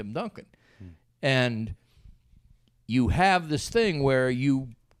Pop and Tim Duncan. And you have this thing where you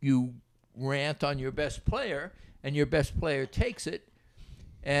rant on your best player, and your best player takes it,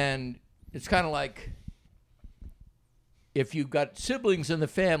 and it's kind of like if you've got siblings in the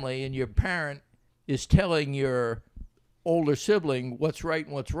family and your parent is telling your older sibling what's right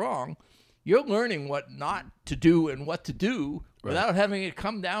and what's wrong, you're learning what not to do and what to do without having it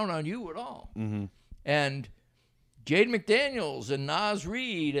come down on you at all. Mm-hmm. And Jaden McDaniels and Naz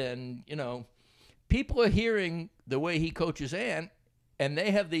Reid and, people are hearing the way he coaches Ant, and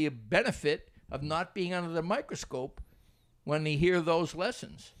they have the benefit of not being under the microscope when they hear those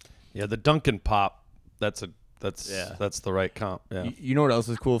lessons. Yeah, the Duncan Pop, that's the right comp. Yeah. You know what else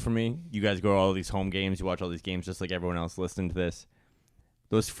is cool for me? You guys go to all these home games, you watch all these games just like everyone else listening to this.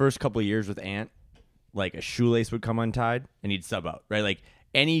 Those first couple of years with Ant, like a shoelace would come untied and he'd sub out, right? Like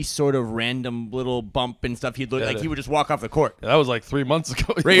any sort of random little bump and stuff, he'd look like he would just walk off the court. Yeah, that was like 3 months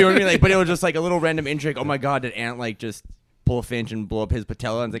ago. Right, you know what I mean? Like, but it was just like a little random injury. Like, oh my God, did Ant like just pull a Finch and blow up his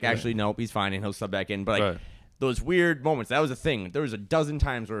patella? And it's like, actually, nope, he's fine and he'll sub back in. But like those weird moments, that was a thing. There was a dozen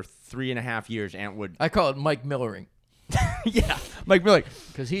times where 3.5 years Ant would. I call it Mike Millering. Yeah, Mike Miller,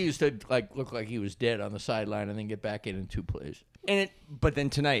 because he used to like look like he was dead on the sideline and then get back in 2 plays. But then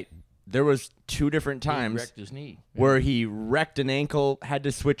tonight there was 2 different times he wrecked his knee, where he wrecked an ankle, had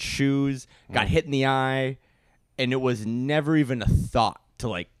to switch shoes, got hit in the eye, and it was never even a thought to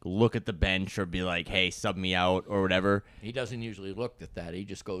like look at the bench or be like, "Hey, sub me out" or whatever. He doesn't usually look at that. He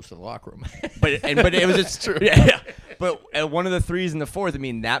just goes to the locker room. but it was just true. Yeah. But at one of the threes in the fourth, I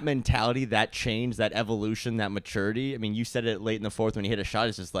mean, that mentality, that change, that evolution, that maturity. I mean, you said it late in the fourth when he hit a shot.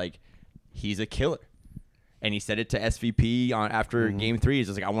 It's just like he's a killer, and he said it to SVP after Game 3. He's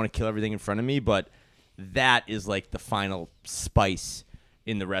just like, "I want to kill everything in front of me," but that is like the final spice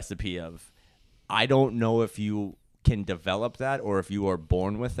in the recipe of. I don't know if you can develop that or if you are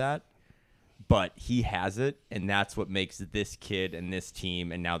born with that, but he has it, and that's what makes this kid and this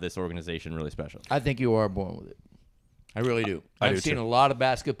team and now this organization really special. I think you are born with it. I really do. I've seen a lot of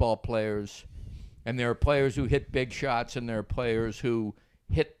basketball players, and there are players who hit big shots, and there are players who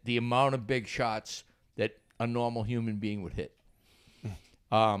hit the amount of big shots that a normal human being would hit.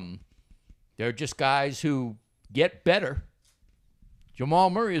 They're just guys who get better. Jamal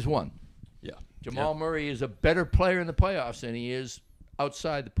Murray is one. Yeah. Jamal Murray is a better player in the playoffs than he is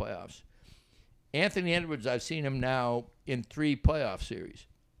outside the playoffs. Anthony Edwards, I've seen him now in 3 playoff series.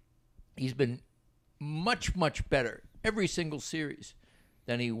 He's been much, much better every single series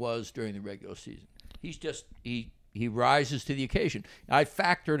than he was during the regular season. He's just, he rises to the occasion. I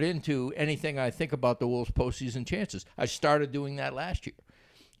factored into anything I think about the Wolves' postseason chances. I started doing that last year,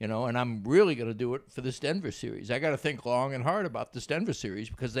 and I'm really going to do it for this Denver series. I got to think long and hard about this Denver series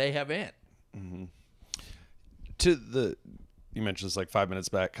because they have Ant. Mm-hmm. You mentioned this like 5 minutes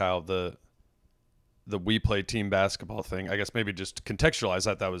back, Kyle. the we play team basketball thing. I guess maybe just to contextualize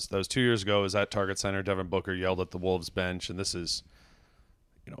that was 2 years ago. Is at Target Center, Devin Booker yelled at the Wolves bench, and this is,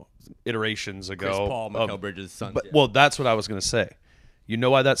 iterations ago. Chris Paul, Mikal Bridges' son. Well, that's what I was gonna say. You know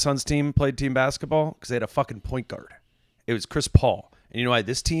why that Suns team played team basketball? Because they had a fucking point guard. It was Chris Paul. And you know why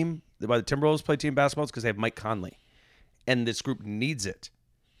this team, why the Timberwolves play team basketball? It's because they have Mike Conley. And this group needs it.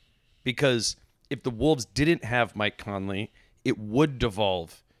 Because if the Wolves didn't have Mike Conley, it would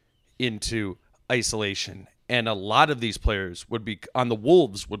devolve into isolation. And a lot of these players on the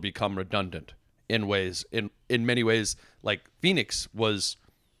Wolves would become redundant in many ways. Like Phoenix was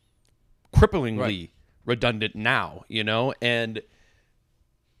cripplingly redundant now, and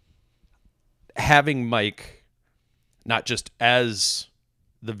having Mike not just as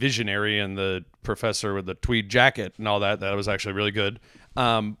the visionary and the professor with the tweed jacket and all that was actually really good,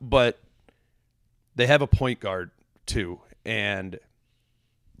 but they have a point guard too, and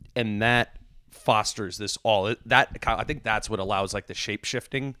that fosters this all. I think that's what allows like the shape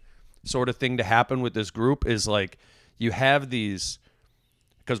shifting sort of thing to happen with this group, is like you have these,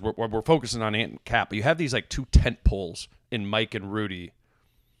 because we're focusing on Ant and Cap, but you have these like two tent poles in Mike and Rudy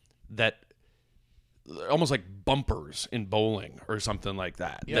that almost like bumpers in bowling or something like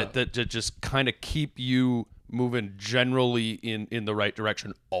that. Yeah. That just kind of keep you moving generally in the right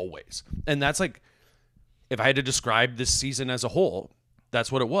direction always. And that's like, if I had to describe this season as a whole,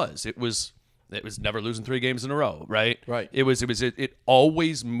 that's what it was. It was never losing 3 games in a row, right? Right. It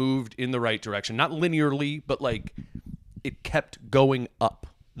always moved in the right direction, not linearly, but like it kept going up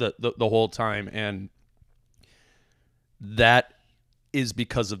the whole time, and that is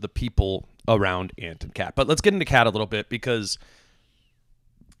because of the people around Ant and Cat. But let's get into Cat a little bit, because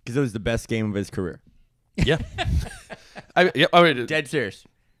it was the best game of his career. Yeah. I mean, Dead serious.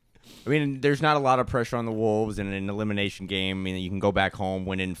 I mean, there's not a lot of pressure on the Wolves in an elimination game. I mean, you can go back home,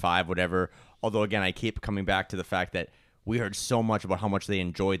 win in 5, whatever. Although, again, I keep coming back to the fact that we heard so much about how much they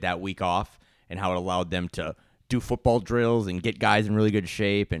enjoyed that week off and how it allowed them to do football drills and get guys in really good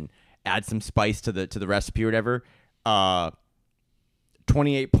shape and add some spice to the recipe or whatever.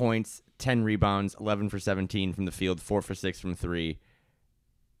 28 points, 10 rebounds, 11 for 17 from the field, 4 for 6 from 3,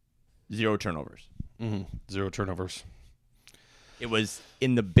 0 turnovers. Mm-hmm. 0 turnovers. It was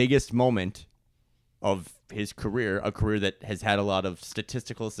in the biggest moment of his career, a career that has had a lot of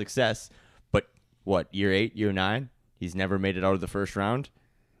statistical success, but year 8, year 9, he's never made it out of the first round.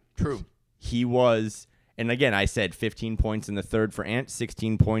 True. He was, and again, I said 15 points in the third for Ant,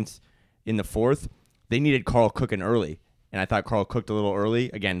 16 points in the fourth. They needed Carl cooking early, and I thought Carl cooked a little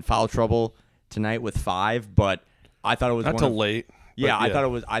early. Again, foul trouble tonight with 5, but I thought it was not till late. Yeah, yeah,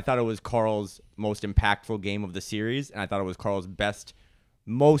 I thought it was Carl's most impactful game of the series, and I thought it was Carl's best,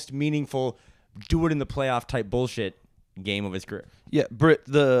 most meaningful, do it in the playoff type bullshit game of his career. Yeah, Britt,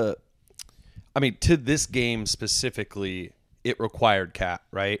 to this game specifically, it required Cat,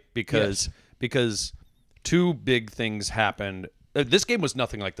 right? Because 2 big things happened. This game was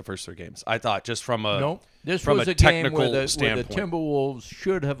nothing like the first 3 games, I thought, just from a This from was a a game technical where the standpoint. Timberwolves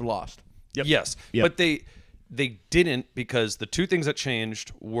should have lost. Yep. Yes, Yep. but they didn't, because the 2 things that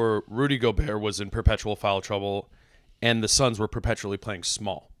changed were Rudy Gobert was in perpetual foul trouble, and the Suns were perpetually playing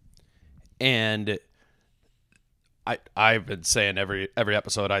small. And I've been saying every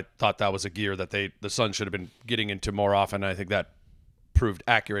episode, I thought that was a gear that the Suns should have been getting into more often. I think that proved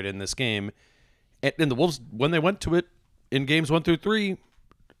accurate in this game. And the Wolves, when they went to it in games 1 through 3,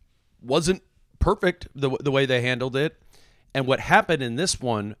 wasn't perfect the way they handled it. And what happened in this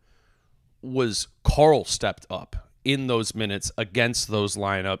one was Carl stepped up in those minutes against those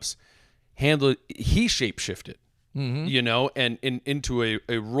lineups. He shape-shifted, and into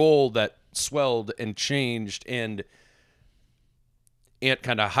a role that swelled and changed. And Ant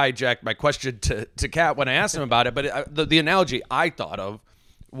kind of hijacked my question to Kat when I asked him about it. But the analogy I thought of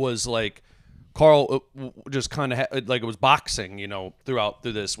was like Carl just kind of like it was boxing, through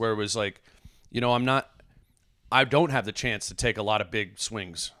this, where it was like, I don't have the chance to take a lot of big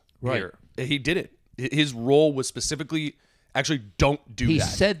swings here. He did it. His role was specifically, actually, don't do that. He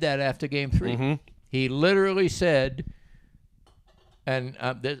said that after game 3. Mm-hmm. He literally said, and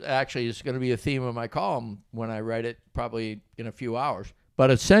this actually is going to be a theme of my column when I write it probably in a few hours.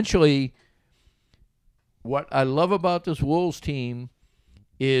 But essentially, what I love about this Wolves team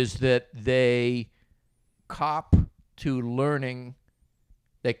is that they cop to learning.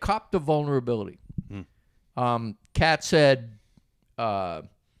 They cop the vulnerability. Kat said,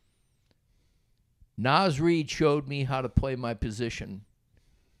 Naz Reid showed me how to play my position,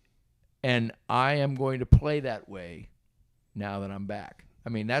 and I am going to play that way now that I'm back. I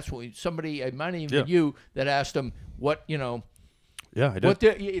mean, that's what somebody, it might even be you, that asked him, what Yeah, I did.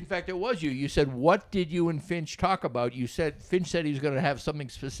 In fact, it was you. You said, what did you and Finch talk about? You said, Finch said he was going to have something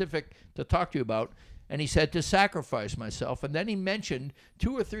specific to talk to you about. And he said, to sacrifice myself. And then he mentioned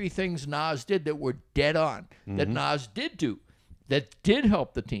 2 or 3 things Nas did that were dead on, that Nas did do, that did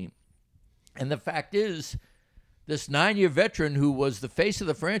help the team. And the fact is, this 9-year veteran who was the face of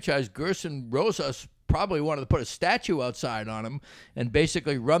the franchise, Gerson Rosas, probably wanted to put a statue outside on him and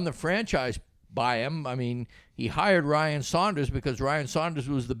basically run the franchise by him. I mean, he hired Ryan Saunders because Ryan Saunders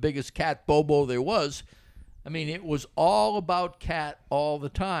was the biggest Cat Bobo there was. I mean, it was all about Cat all the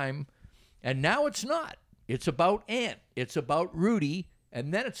time, and now it's not. It's about Ant. It's about Rudy,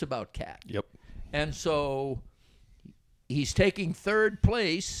 and then it's about Cat. Yep. And so he's taking 3rd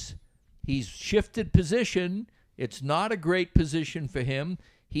place. He's shifted position. It's not a great position for him.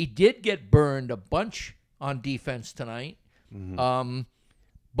 He did get burned a bunch on defense tonight.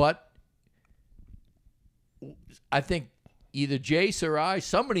 But I think either Jace or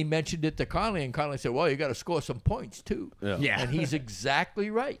somebody mentioned it to Conley, and Conley said, well, you got to score some points too. Yeah. And he's exactly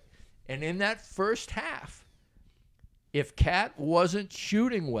right. And in that first half, if Cat wasn't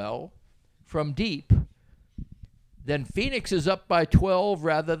shooting well from deep, then Phoenix is up by 12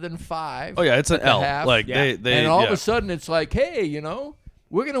 rather than 5. Oh, yeah, it's an L. Half. Like, Yeah. they And all of a sudden, it's like, hey,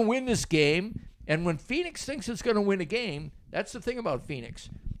 we're going to win this game. And when Phoenix thinks it's going to win a game, that's the thing about Phoenix.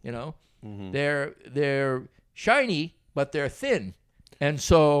 They're shiny, but they're thin. And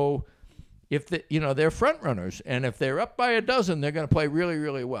so if they're front runners, and if they're up by a dozen, they're going to play really,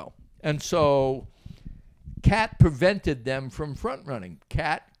 really well. And so Cat prevented them from front running.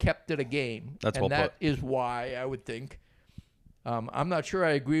 Cat kept it a game. That's and well that put. is why I would think. I'm not sure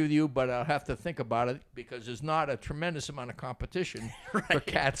I agree with you, but I'll have to think about it because there's not a tremendous amount of competition for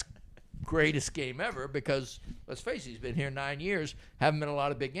Cat's greatest game ever because, let's face it, he's been here 9 years, haven't been a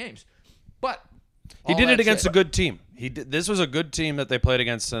lot of big games. But he all did it that against said- a good team. This was a good team that they played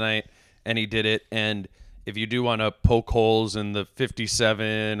against tonight, and he did it. And if you do want to poke holes in the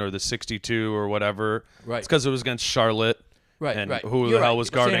 57 or the 62 or whatever, Right. it's because it was against Charlotte. Right, and right. who You're the hell right. was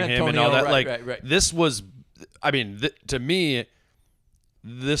San guarding him and all Antonio, that. right, right. This was, I mean, to me,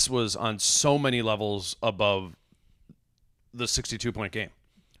 this was on so many levels above the 62-point game.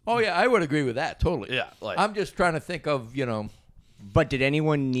 Oh, yeah, I would agree with that, totally. Yeah, like- I'm just trying to think of, But did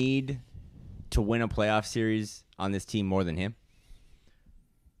anyone need to win a playoff series on this team more than him?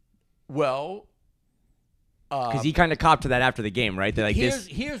 well, Because he kind of copped to that after the game, right? They're like,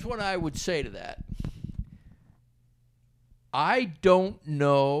 here's what I would say to that. I don't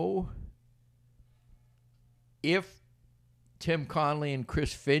know if Tim Conley and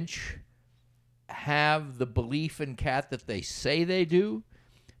Chris Finch have the belief in Cat that they say they do.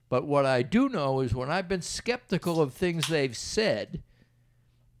 But what I do know is when I've been skeptical of things they've said,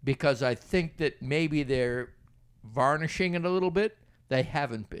 because I think that maybe they're varnishing it a little bit, they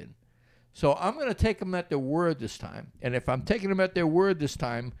haven't been. So I'm going to take them at their word this time. And if I'm taking them at their word this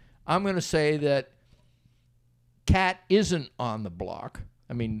time, I'm going to say that Cat isn't on the block.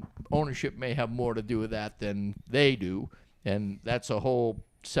 I mean, ownership may have more to do with that than they do, and that's a whole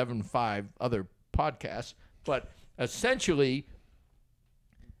 7-5 other podcasts. But essentially,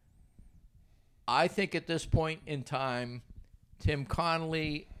 I think at this point in time, Tim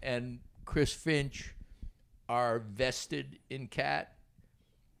Conley and Chris Finch are vested in Cat,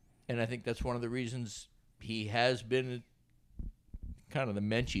 and I think that's one of the reasons he has been kind of the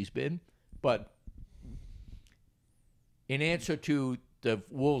mensch he's been. But in answer to the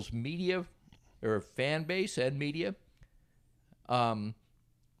Wolves media or fan base and media,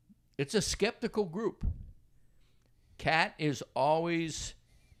 it's a skeptical group. Cat is always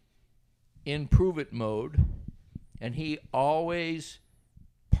in prove-it mode, and he always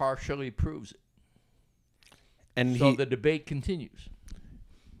partially proves it. And so the debate continues.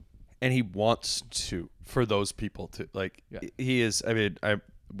 And he wants to, for those people to, like, Yeah. he is, I mean,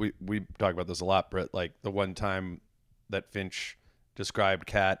 we talk about this a lot, Britt, like the one time that Finch described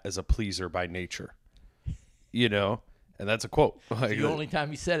Cat as a pleaser by nature, and that's a quote. Like, The only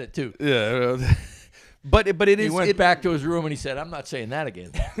time he said it, too. yeah. But it He is, went back to his room and he said, I'm not saying that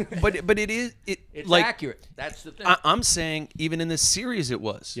again. but it is, It's like, accurate. That's the thing. I'm saying even in this series it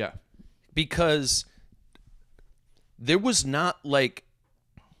was. Yeah. Because there was not like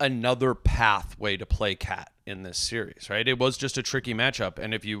another pathway to play Cat in this series, right? It was just a tricky matchup.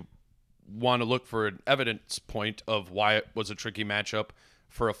 And if you want to look for an evidence point of why it was a tricky matchup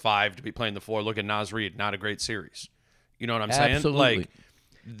for a 5 to be playing the 4, look at Naz Reid. Not a great series. You know what I'm saying? Absolutely. Like,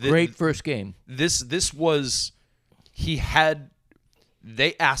 Great first game. This was,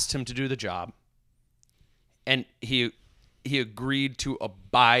 they asked him to do the job, and he agreed to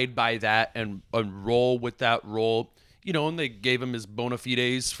abide by that and roll with that role, and they gave him his bona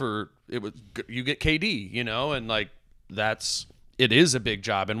fides for it was you get KD, and like it is a big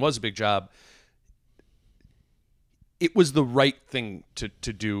job and was a big job. It was the right thing to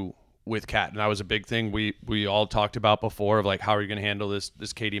do with Cat, and that was a big thing we all talked about before of like, how are you going to handle this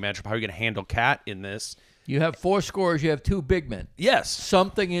KD matchup? How are you going to handle Cat in this? You have 4 scorers. You have 2 big men. Yes.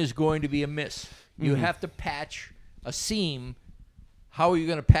 Something is going to be amiss. You have to patch a seam. How are you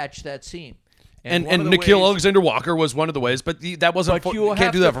going to patch that seam? And Nickeil Alexander-Walker was one of the ways, but that wasn't. You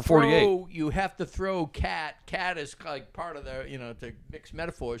can't do that for 48. You have to throw Cat. Cat is like part of the, to mix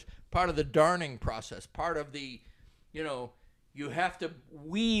metaphors, part of the darning process, part of the, you have to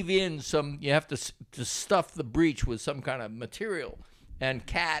weave in you have to stuff the breach with some kind of material, and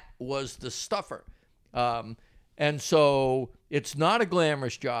Cat was the stuffer. And so it's not a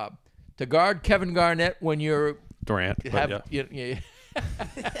glamorous job to guard Kevin Garnett when you're Durant.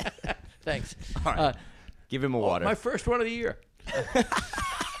 Thanks. All right. Give him a water. My first one of the year.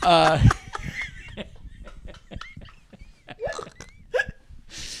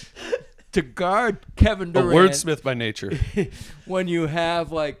 To guard Kevin Durant. A wordsmith by nature. When you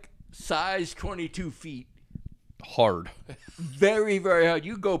have like size 22 feet. Hard. Very, very hard.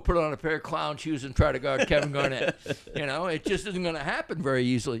 You go put on a pair of clown shoes and try to guard Kevin Garnett. It just isn't going to happen very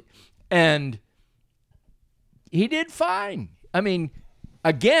easily. And he did fine. I mean,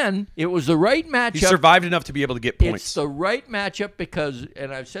 again, it was the right matchup. He survived enough to be able to get points. It's the right matchup because,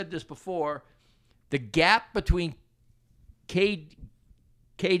 and I've said this before, the gap between KD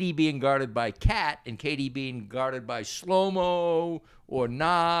being guarded by Cat and KD being guarded by Slow-Mo or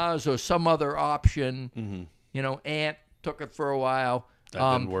Nas or some other option, Ant took it for a while.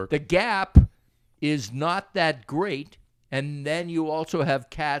 That didn't work. The gap is not that great. And then you also have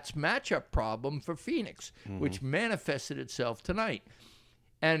Cat's matchup problem for Phoenix, which manifested itself tonight.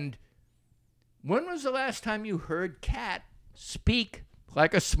 And when was the last time you heard Cat speak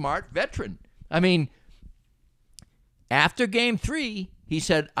like a smart veteran? I mean, after Game 3, he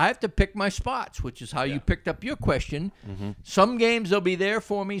said, I have to pick my spots, which is how you picked up your question. Some games they'll be there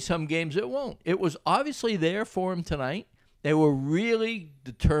for me, some games it won't. It was obviously there for him tonight. They were really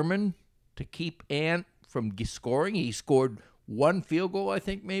determined to keep Ant from scoring. He scored 1 field goal, I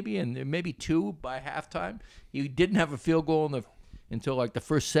think, maybe, and maybe 2 by halftime. He didn't have a field goal until like the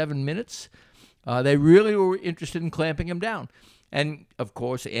first 7 minutes. They really were interested in clamping him down. And, of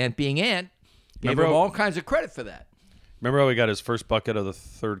course, Ant being Ant, gave him all kinds of credit for that. Remember how he got his first bucket of the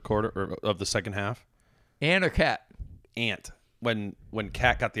third quarter, or of the second half? Ant or Cat? Ant. When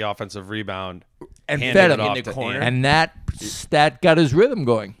Cat got the offensive rebound and fed him in the corner. And that got his rhythm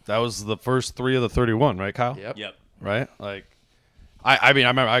going. That was the first 3 of the 31, right, Kyle? Yep. Right? Like, I mean, I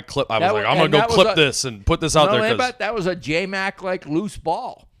remember I'm going to go clip this and put this out there. That was a J-Mac like loose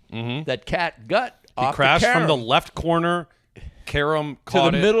ball that Cat got off He crashed the from the left corner. Karam caught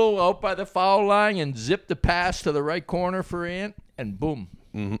to the middle, out by the foul line, and zipped the pass to the right corner for Ant, and boom.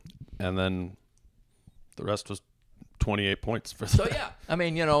 And then the rest was 28 points for So, yeah. I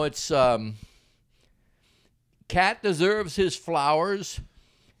mean, it's Cat deserves his flowers,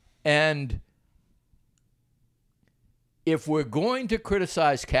 and if we're going to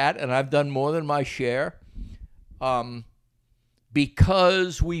criticize Cat, and I've done more than my share,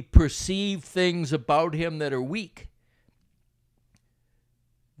 because we perceive things about him that are weak,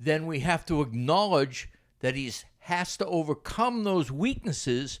 then we have to acknowledge that he has to overcome those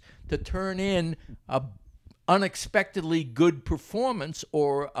weaknesses to turn in a unexpectedly good performance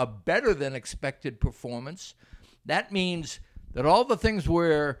or a better than expected performance. That means that all the things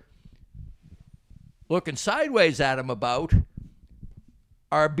we're looking sideways at him about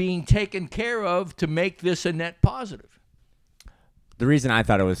are being taken care of to make this a net positive. The reason I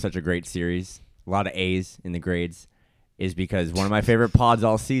thought it was such a great series, a lot of A's in the grades, is because one of my favorite pods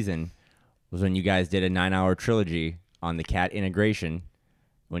all season was when you guys did a 9-hour trilogy on the Cat integration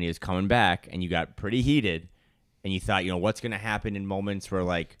when he was coming back, and you got pretty heated, and you thought, what's going to happen in moments where,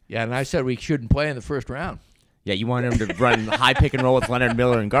 like... Yeah, and I said we shouldn't play in the first round. Yeah, you wanted him to run high pick and roll with Leonard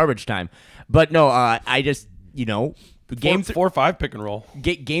Miller in garbage time. But no, I just, Game 4 or 5 pick and roll.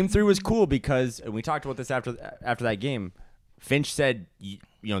 Game 3 was cool because, and we talked about this after that game, Finch said,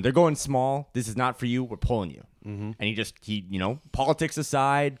 they're going small. This is not for you. We're pulling you. And he politics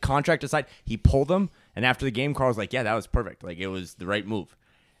aside, contract aside, he pulled them. And after the game, Carl was like, yeah, that was perfect. Like, it was the right move.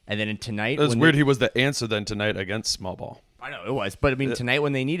 And then tonight... It was weird he was the answer then tonight against small ball. I know, it was. But, I mean, tonight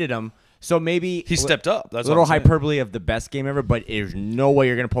when they needed him, so maybe... He stepped up. That's a little hyperbole of the best game ever, but there's no way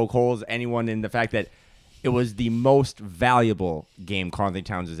you're going to poke holes anyone in the fact that it was the most valuable game Karl-Anthony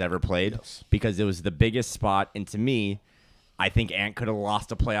Towns has ever played because it was the biggest spot. And to me... I think Ant could have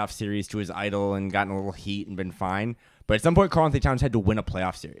lost a playoff series to his idol and gotten a little heat and been fine. But at some point, Karl-Anthony Towns had to win a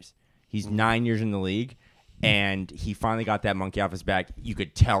playoff series. He's 9 years in the league, and he finally got that monkey off his back. You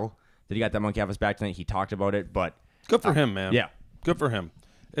could tell that he got that monkey off his back tonight. He talked about it, but good for him, man. Yeah, good for him.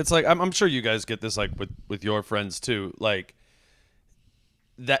 It's like I'm sure you guys get this like with your friends too. Like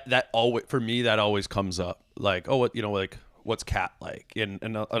that always for me that always comes up. Like like what's Cat like? And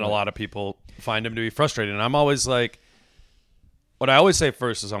a lot of people find him to be frustrating. And I'm always like, what I always say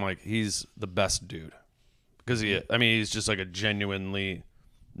first is I'm like, he's the best dude because he's just like a genuinely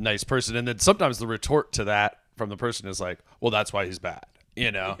nice person. And then sometimes the retort to that from the person is like, well, that's why he's bad,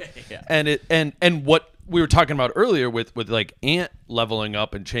 yeah. And what we were talking about earlier with like Ant leveling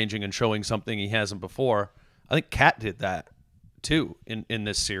up and changing and showing something he hasn't before, I think Cat did that too in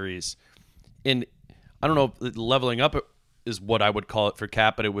this series. And I don't know if leveling up is what I would call it for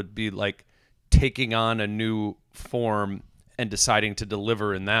Cat, but it would be like taking on a new form and deciding to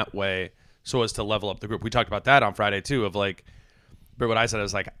deliver in that way so as to level up the group. We talked about that on Friday too, of like, but what I said, I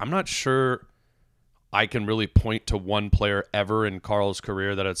was like, I'm not sure I can really point to one player ever in Karl's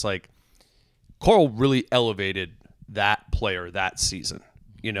career that it's like, Karl really elevated that player that season,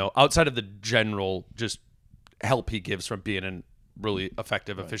 outside of the general just help he gives from being a really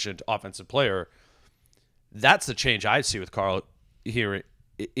effective, efficient offensive player. That's the change I see with Karl here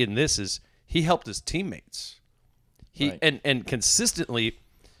in this is he helped his teammates. And consistently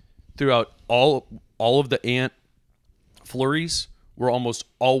throughout all of the Ant flurries, we're almost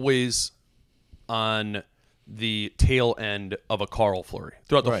always on the tail end of a Karl flurry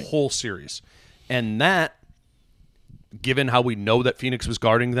throughout the whole series. And that, given how we know that Phoenix was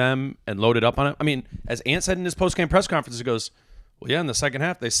guarding them and loaded up on it, I mean, as Ant said in his post-game press conference, he goes, well, yeah, in the second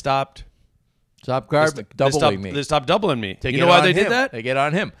half, they stopped doubling me. They stopped doubling me. You know why they did that? They get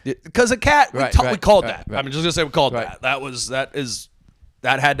on him. Because of Cat. We called that. Right. I'm just going to say we called that.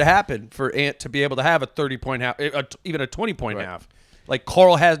 That had to happen for Ant to be able to have a 30-point half, even a 20-point half. Like,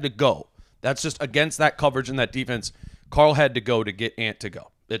 Karl had to go. That's just against that coverage and that defense. Karl had to go to get Ant to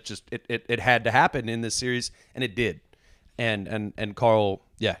go. It had to happen in this series, and it did. And Karl,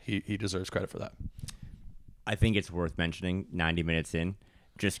 yeah, he deserves credit for that. I think it's worth mentioning 90 minutes in,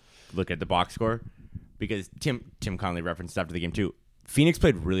 just look at the box score, because Tim Connolly referenced after the game too. Phoenix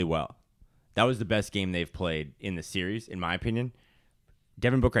played really well. That was the best game they've played in the series, in my opinion.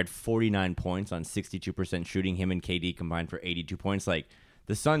 Devin Booker had 49 points on 62% shooting. Him and KD combined for 82 points. Like,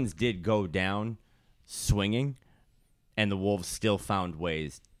 the Suns did go down swinging, and the Wolves still found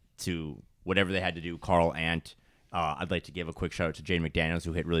ways to whatever they had to do. Karl, Ant. I'd like to give a quick shout out to Jaden McDaniels,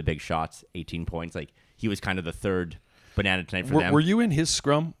 who hit really big shots, 18 points. Like, he was kind of the third banana tonight for them. Were you in his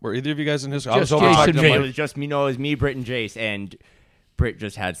scrum? Were either of you guys in his scrum? Just Jason. It was just me. No, it was me, Britt, and Jace, and Britt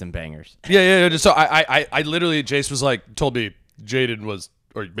just had some bangers. Yeah. So I literally, Jace was like, told me Jaden was,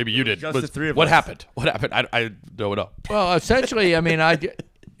 or maybe you did. Just the three of what us. happened? What happened? I don't know. Well, essentially, I mean,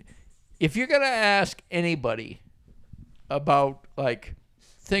 if you're going to ask anybody about, like,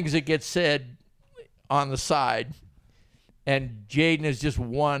 things that get said on the side, and Jaden has just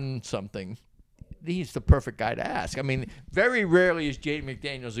won something, he's the perfect guy to ask. I mean, very rarely is Jaden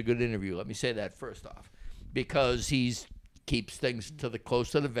McDaniels a good interview. Let me say that first off, because keeps things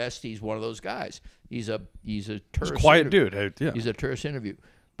close to the vest. He's one of those guys. He's a terse, quiet dude. Yeah. He's a terse interview.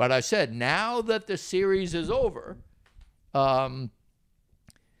 But I said, now that the series is over,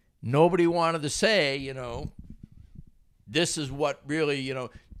 nobody wanted to say, this is what really,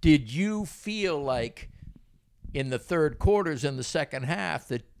 did you feel like in the third quarters in the second half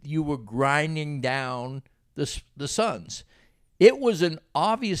that you were grinding down the Suns? It was an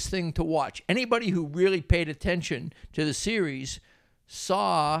obvious thing to watch. Anybody who really paid attention to the series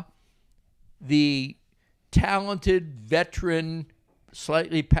saw the talented veteran,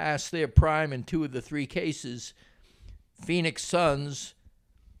 slightly past their prime in two of the three cases, Phoenix Suns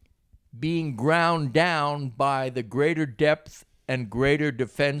being ground down by the greater depth and greater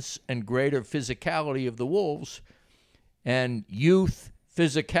defense and greater physicality of the Wolves. And youth,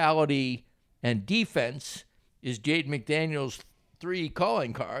 physicality, and defense is Jaden McDaniels' three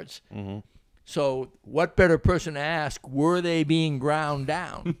calling cards. Mm-hmm. So what better person to ask, were they being ground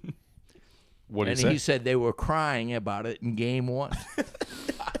down? What did he said they were crying about it in game one.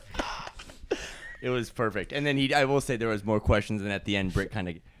 It was perfect. And then I will say there was more questions, and at the end, Britt kind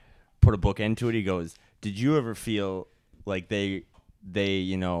of put a bookend to it. He goes, did you ever feel like they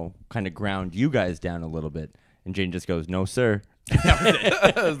kind of ground you guys down a little bit? And Jane just goes, no, sir.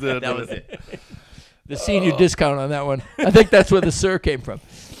 That was it. That was it. The senior discount on that one. I think that's where the sir came from.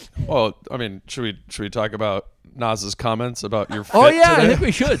 Well, I mean, should we talk about Nas's comments about your fit Oh, yeah, today? I think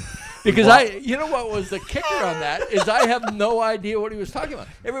we should. Because you know what was the kicker on that is I have no idea what he was talking about.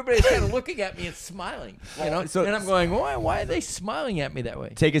 Everybody's kind of looking at me and smiling, and I'm going, why are they smiling at me that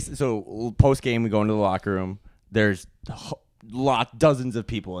way? So post game, we go into the locker room. There's dozens of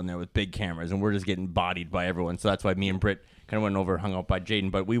people in there with big cameras, and we're just getting bodied by everyone. So that's why me and Britt kind of went over, hung out by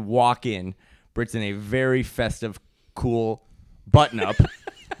Jaden. But we walk in. Britt's in a very festive, cool button-up.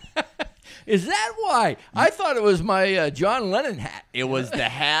 Is that why? I thought it was my John Lennon hat. It was the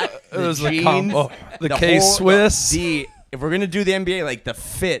hat, It the was jeans, the K-Swiss. If we're going to do the NBA, like the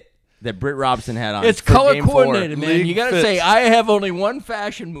fit that Britt Robson had on. It's for color Game 4. coordinated, man. You got to say, I have only one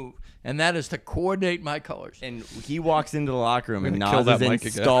fashion move, and that is to coordinate my colors. And he walks into the locker room, and kill Nas that is in mic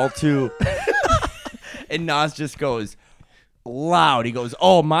again. stall 2. And Nas just goes loud. He goes,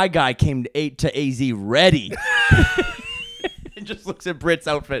 "Oh, my guy came to AZ ready." And just looks at Britt's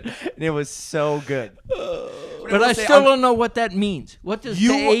outfit, and it was so good. But I still don't know what that means. What does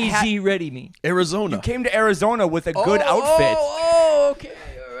You AZ ready mean? Arizona. You came to Arizona with a good outfit. Oh, okay.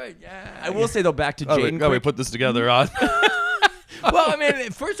 All right. Yeah. I will say, though, back to Jaden. we put this together on. Well, I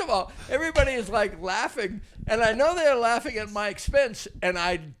mean, first of all, everybody is like laughing, and I know they're laughing at my expense, and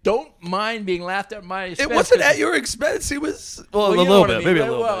I don't mind being laughed at my expense. It wasn't at your expense. He was a you know little what I bit, mean. maybe a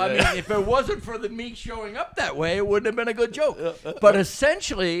little Well, bit. I mean, if it wasn't for me showing up that way, it wouldn't have been a good joke. But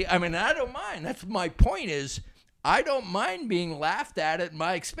essentially, I mean, I don't mind. That's my point is, I don't mind being laughed at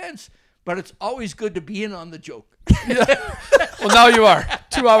my expense, but it's always good to be in on the joke. Well, now you are.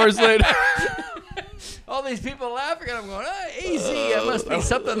 2 hours later. All these people laughing, and I'm going, AZ, it must be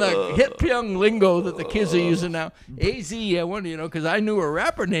something the hip young lingo that the kids are using now. AZ, I wonder, because I knew a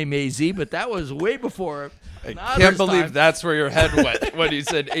rapper named AZ, but that was way before. I can't believe that's where your head went when you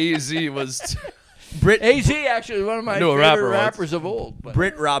said AZ was. AZ actually is one of my favorite rappers of old. But.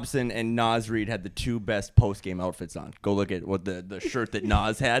 Britt Robson and Nas Reed had the 2 best post-game outfits on. Go look at what the shirt that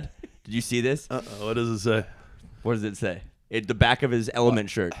Nas had. Did you see this? What does it say? What does it say? The back of his Element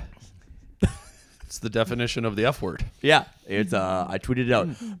shirt. It's the definition of the F word. Yeah, it's I tweeted it out.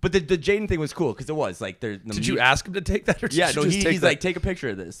 But the Jaden thing was cool because it was like there. Did you ask him to take that, or did Yeah, you no. just He's like, take a picture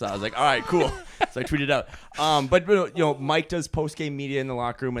of this. So I was like, all right, cool. So I tweeted it out. But Mike does post game media in the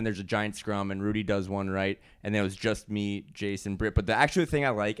locker room, and there's a giant scrum, and Rudy does one, right? And then it was just me, Jason, Britt. But the actual thing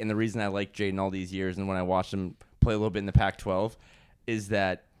I like, and the reason I like Jaden all these years, and when I watched him play a little bit in the Pac-12, is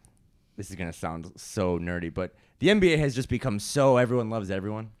that this is gonna sound so nerdy, but the NBA has just become so everyone loves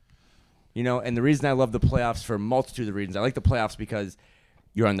everyone. And the reason I love the playoffs for a multitude of reasons. I like the playoffs because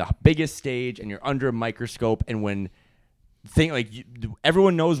you're on the biggest stage and you're under a microscope, and when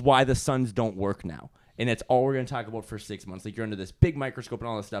everyone knows why the Suns don't work now, and it's all we're going to talk about for 6 months. Like, you're under this big microscope and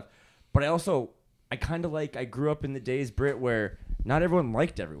all this stuff. But I kind of I grew up in the days, Britt, where not everyone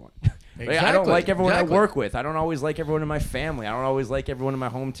liked everyone. Exactly. I don't like everyone I work with. I don't always like everyone in my family. I don't always like everyone in my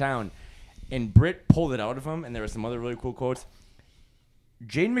hometown. And Britt pulled it out of him, and there were some other really cool quotes.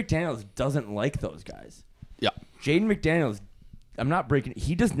 Jaden McDaniels doesn't like those guys. Yeah. Jaden McDaniels,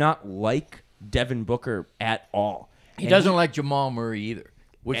 he does not like Devin Booker at all. He doesn't like Jamal Murray either,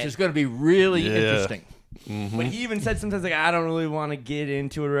 which is going to be really interesting. Mm-hmm. But he even said sometimes, I don't really want to get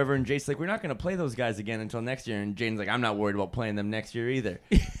into it or whatever. And Jace's like, we're not going to play those guys again until next year. And Jaden's like, I'm not worried about playing them next year either.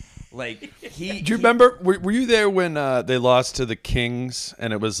 Do you remember? Were you there when they lost to the Kings,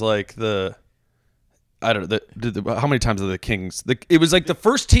 and it was like I don't know. How many times are the Kings? It was like the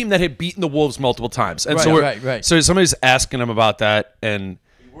first team that had beaten the Wolves multiple times, and right. So somebody's asking him about that, and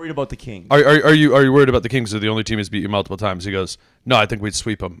worried about the Kings. Are you worried about the Kings? Are the only team who's beat you multiple times? He goes, no, I think we'd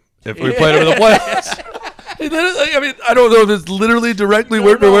sweep them if we played them in the playoffs. I mean, I don't know if it's literally directly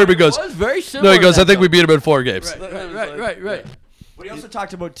word for word. Because it was very similar. No, he goes, I think we beat them in 4 games. Right. But he also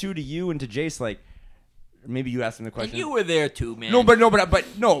talked about to you and to Jace, maybe you asked him the question. And you were there too, man.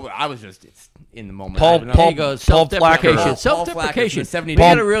 I was just in the moment. There you go. Self-deprecation. Flacker. Self-deprecation. We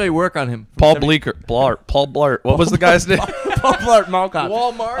got to really work on him. Paul Blart. What was the guy's name? Paul Blart Malcott.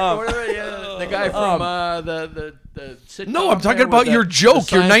 Walmart or whatever. The guy from the sitcom. No, I'm talking about your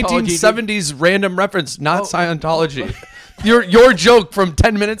joke, your 1970s random reference, not Scientology. your joke from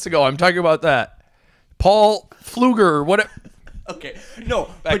 10 minutes ago. I'm talking about that. Paul Pfluger or whatever. Okay. No.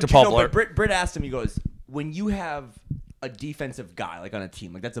 Back to Paul Blart. But Britt asked him, he goes, when you have a defensive guy on a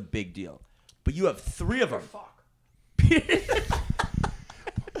team, that's a big deal. But you have 3 of them.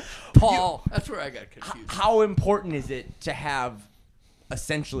 Paul. That's where I got confused. How important is it to have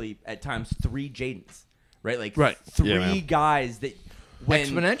essentially at times 3 Jadens, right? Right. 3 guys that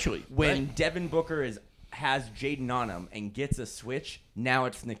exponentially. When Devin Booker has Jaden on him and gets a switch, now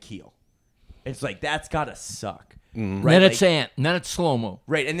it's Nikhil. It's that's gotta suck. Mm-hmm. Right? Then it's Ant. And then it's slow-mo.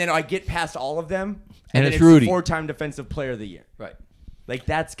 Right, and then I get past all of them, and then it's Rudy. 4-time defensive player of the year. Right. Like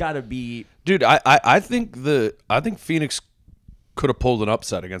that's got to be. Dude, I think Phoenix could have pulled an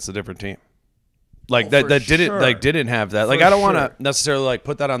upset against a different team. Like that didn't have that. Like I don't want to necessarily like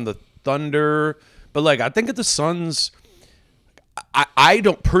put that on the Thunder, but like I think at the Suns, I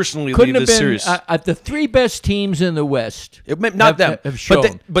don't personally Couldn't leave have this been series. the three best teams in the West. Not them, have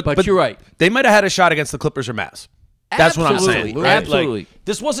shown, but you're right. They might have had a shot against the Clippers or Mavs. That's what I'm saying. Right? Absolutely. Like,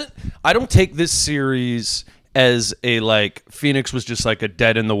 this wasn't. I don't take this series as a like Phoenix was just like a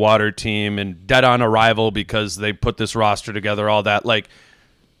dead in the water team and dead on arrival because they put this roster together. All that like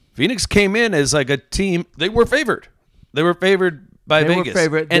Phoenix came in as like a team. They were favored. They were favored by Vegas.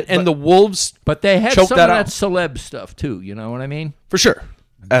 And the Wolves, but they had some of that celeb stuff too. You know what I mean? For sure.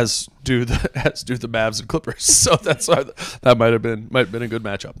 As do the Mavs and Clippers. So that's why that might have been a good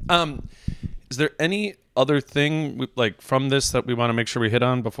matchup. Is there any other thing like from this that we want to make sure we hit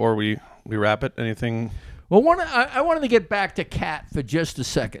on before we wrap it? Anything? Well, I wanted to get back to Cat for just a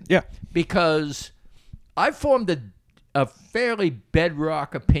second. Yeah. Because I formed a fairly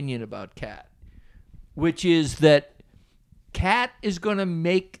bedrock opinion about Cat, which is that Cat is going to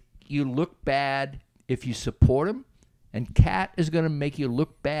make you look bad if you support him, and Cat is going to make you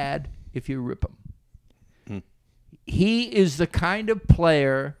look bad if you rip him. He is the kind of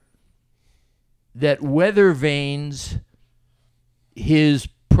player that weather vanes his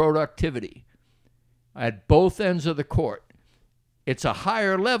productivity at both ends of the court. It's a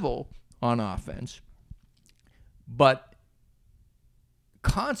higher level on offense, but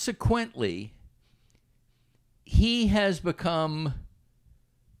consequently, he has become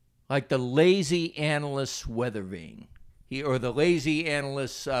like the lazy analyst's weather vane, or the lazy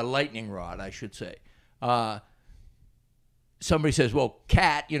analyst's lightning rod, I should say. Somebody says, well,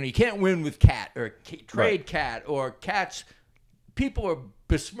 Cat, you can't win with Cat, or trade Cat, or Cat's, people are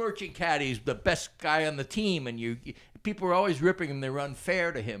besmirching Cat, he's the best guy on the team, and people are always ripping him, they're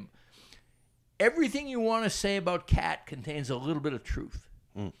unfair to him. Everything you want to say about Cat contains a little bit of truth.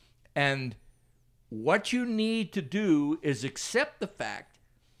 And what you need to do is accept the fact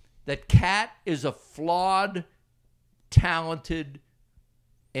that Cat is a flawed, talented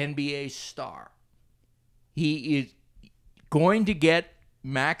NBA star. He is going to get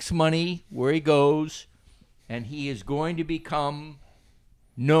max money where he goes, and he is going to become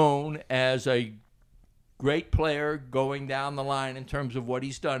known as a great player going down the line in terms of what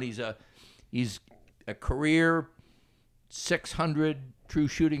he's done. He's a career 600 true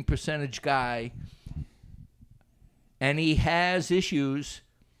shooting percentage guy, and he has issues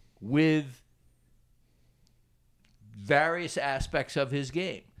with various aspects of his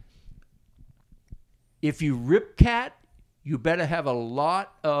game. If you rip Cat, you better have a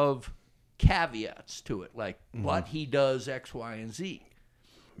lot of caveats to it, like what he does X, Y, and Z.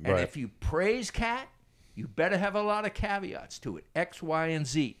 And if you praise Cat, you better have a lot of caveats to it, X, Y, and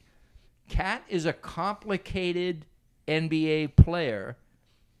Z. Cat is a complicated NBA player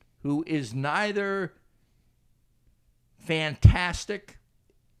who is neither fantastic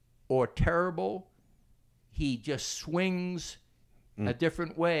or terrible. He just swings a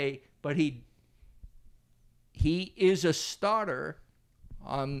different way, but he is a starter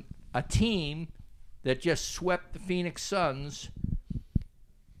on a team that just swept the Phoenix Suns,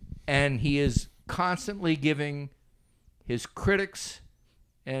 and he is constantly giving his critics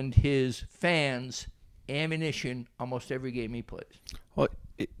and his fans ammunition almost every game he plays. Well,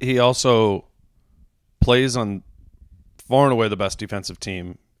 he also plays on far and away the best defensive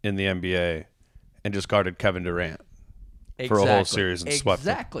team in the NBA and just guarded Kevin Durant for a whole series and swept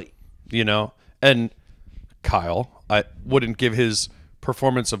him. And Kyle, I wouldn't give his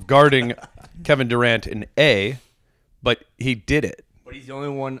performance of guarding Kevin Durant an A, but he did it. But he's the only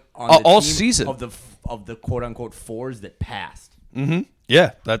one on the all team season of the quote unquote fours that passed. Mm-hmm.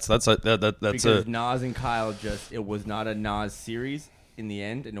 Yeah, that's because Nas and Kyle it was not a Nas series in the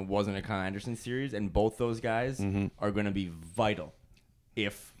end, and it wasn't a Kyle Anderson series, and both those guys are going to be vital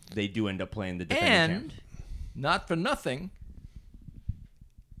if they do end up playing the defending champ. Not for nothing,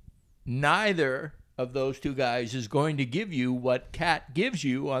 neither of those two guys is going to give you what Cat gives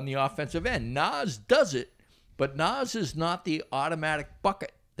you on the offensive end. Nas does it, but Nas is not the automatic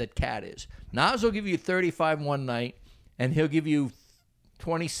bucket that Cat is. Nas will give you 35 one night, and he'll give you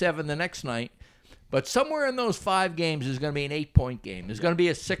 27 the next night. But somewhere in those 5 games is going to be an 8-point game. There's going to be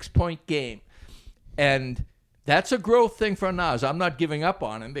a 6-point game. And that's a growth thing for Nas. I'm not giving up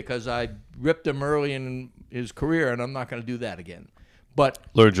on him because I ripped him early in his career, and I'm not going to do that again. But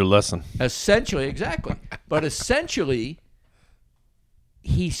learned your lesson. Essentially, exactly. But essentially,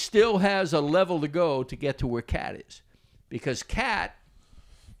 he still has a level to go to get to where Cat is. Because Cat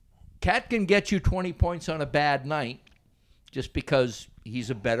can get you 20 points on a bad night, just because he's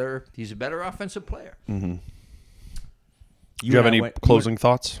a better offensive player. Mm-hmm. Do you have any closing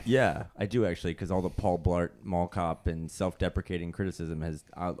thoughts? Yeah, I do actually, because all the Paul Blart, mall cop, and self-deprecating criticism has.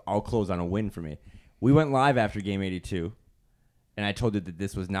 I'll close on a win for me. We went live after Game 82, and I told you that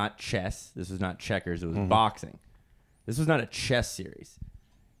this was not chess, this was not checkers, it was boxing. This was not a chess series.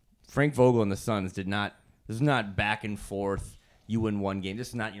 Frank Vogel and the Suns did not. This was not back and forth. You win one game. This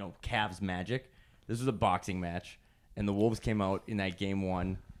is not Cavs magic. This was a boxing match, and the Wolves came out in that game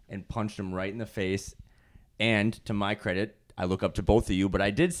 1 and punched them right in the face. And to my credit, I look up to both of you, but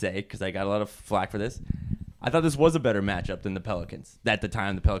I did say, because I got a lot of flack for this, I thought this was a better matchup than the Pelicans. At the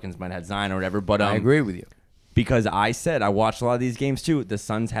time, the Pelicans might have had Zion or whatever, but I agree with you. Because I said, I watched a lot of these games too, the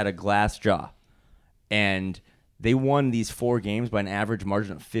Suns had a glass jaw. And they won these 4 games by an average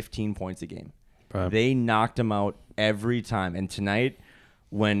margin of 15 points a game. Right. They knocked them out every time. And tonight,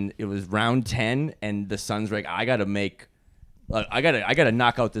 when it was round 10 and the Suns were like, I got to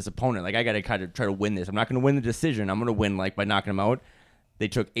knock out this opponent. Like, I got to kind of try to win this. I'm not going to win the decision. I'm going to win by knocking them out. They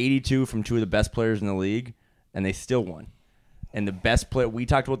took 82 from 2 of the best players in the league, and they still won. And the best player, we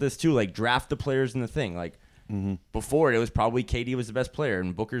talked about this too, like draft the players in the thing. Like before, it was probably KD was the best player,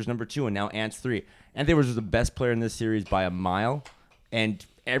 and Booker's number 2, and now Ant's 3. Anthony was the best player in this series by a mile, and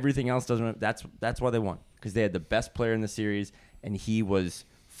everything else doesn't. That's why they won, because they had the best player in the series, and he was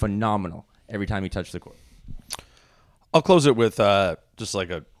phenomenal every time he touched the court. I'll close it with just like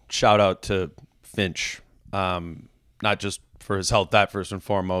a shout out to Finch, not just for his health, that first and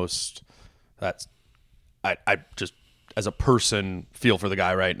foremost. That's I just as a person feel for the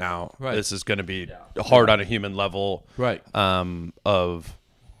guy right now. Right. This is going to be hard on a human level. Right. Of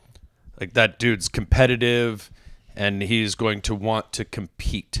like that dude's competitive, and he's going to want to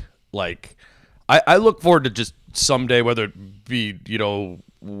compete. Like I look forward to just someday, whether it be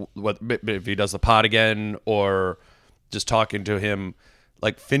if he does the pod again or just talking to him,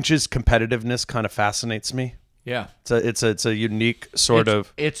 like Finch's competitiveness kind of fascinates me. Yeah. It's a unique sort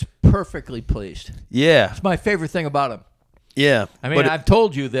of. It's perfectly placed. Yeah. It's my favorite thing about him. Yeah. I mean, I've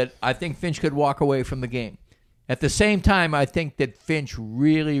told you that I think Finch could walk away from the game. At the same time, I think that Finch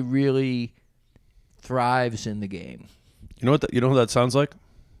really, really thrives in the game. You know what? You know who that sounds like?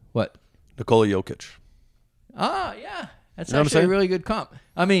 What? Nikola Jokic. Ah, yeah. That's You know what I'm actually a saying? really good comp.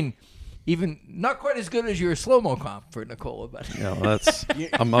 I mean, even not quite as good as your slow-mo comp for Nikola, but that's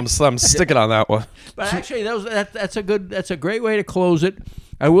I'm sticking on that one. but actually that's a great way to close it.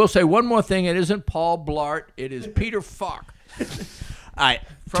 I will say one more thing. It isn't Paul Blart. It is Peter Falk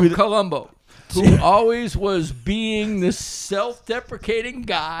from Colombo, who always was being this self-deprecating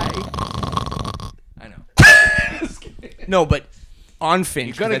guy. I know. No, but on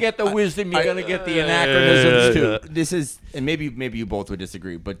Finch, You're gonna get the wisdom. You're gonna get the anachronisms too. This is, and maybe you both would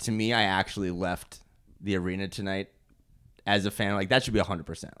disagree, but to me, I actually left the arena tonight as a fan. Like, that should be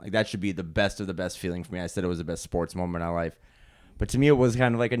 100%. Like, that should be the best of the best feeling for me. I said it was the best sports moment in my life, but to me, it was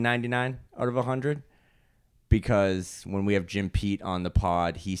kind of like a 99 out of 100, because when we have Jim Pete on the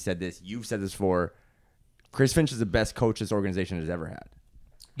pod, he said this. You've said this before. Chris Finch is the best coach this organization has ever had.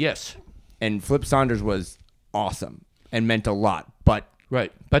 Yes. And Flip Saunders was awesome and meant a lot, but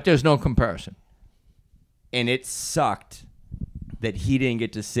there's no comparison. And it sucked that he didn't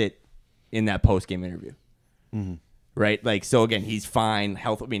get to sit in that post-game interview. Mm-hmm. Right? Like, so again, he's fine,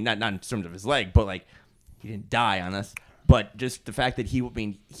 health. I mean, not in terms of his leg, but like, he didn't die on us. But just the fact that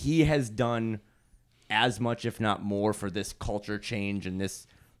he has done as much, if not more, for this culture change and this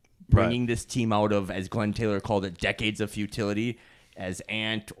bringing this team out of, as Glenn Taylor called it, decades of futility, as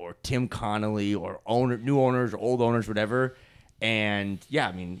Ant or Tim Connolly or new owners or old owners, whatever. And yeah,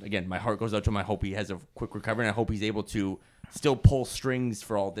 I mean, again, my heart goes out to him. I hope he has a quick recovery, and I hope he's able to still pull strings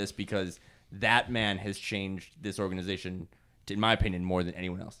for all this, because that man has changed this organization, in my opinion, more than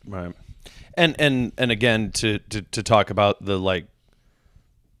anyone else. Right. And again, to talk about the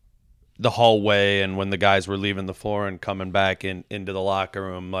hallway and when the guys were leaving the floor and coming back into the locker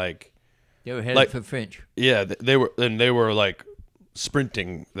room, like they were headed for Finch. Yeah, they were like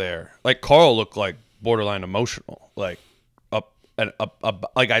sprinting there. Like Carl looked like borderline emotional, like up.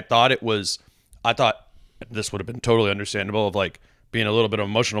 Like I thought this would have been totally understandable of like being a little bit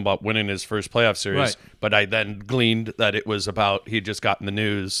emotional about winning his first playoff series. Right. But I then gleaned that it was about he'd just gotten the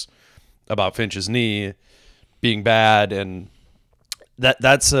news about Finch's knee being bad, and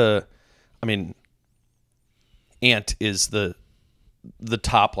that's I mean, Ant is the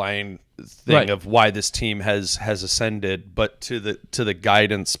top line thing of why this team has ascended, but to the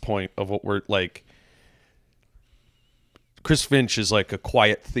guidance point of what we're like, Chris Finch is like a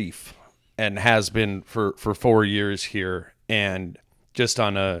quiet thief and has been for 4 years here, and just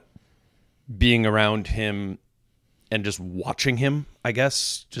on a being around him just watching him, I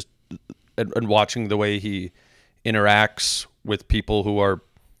guess, just and watching the way he interacts with people who are,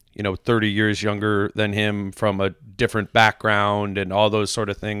 30 years younger than him from a different background and all those sort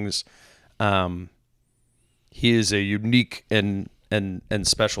of things. He is a unique and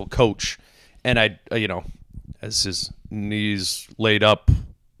special coach. And as his knees laid up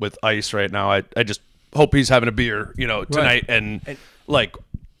with ice right now, I just hope he's having a beer, tonight and like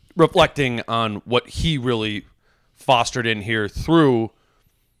reflecting on what he really fostered in here through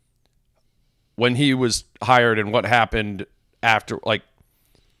when he was hired and what happened after. Like,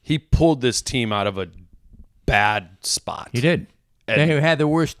 he pulled this team out of a bad spot. He did. They had the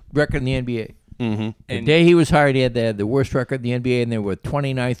worst record in the NBA. Mm-hmm. The day he was hired, they had the worst record in the NBA, and they were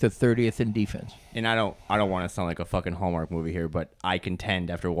 29th or 30th in defense. And I don't want to sound like a fucking Hallmark movie here, but I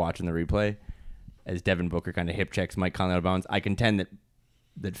contend after watching the replay, as Devin Booker kind of hip checks Mike Conley out of bounds, I contend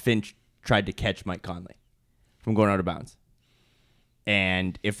that Finch tried to catch Mike Conley from going out of bounds.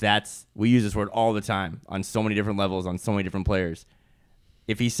 And if we use this word all the time on so many different levels, on so many different players.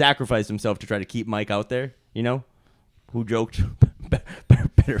 If he sacrificed himself to try to keep Mike out there, who joked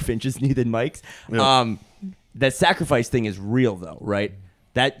better Finch's knee than Mike's? Yeah. That sacrifice thing is real, though, right?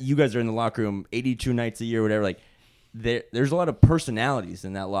 That you guys are in the locker room 82 nights a year, whatever. Like, there's a lot of personalities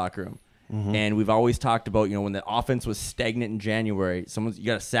in that locker room. Mm-hmm. And we've always talked about, when the offense was stagnant in January, you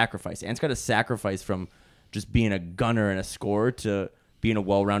got to sacrifice. Ant's got to sacrifice from just being a gunner and a scorer to being a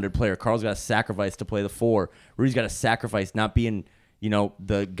well-rounded player. Carl's got to sacrifice to play the 4. Rudy's got to sacrifice not being,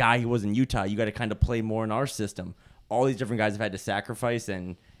 the guy he was in Utah. You got to kind of play more in our system. All these different guys have had to sacrifice,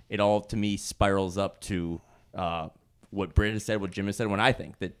 and it all, to me, spirals up to what Britt has said, what Jim has said, when I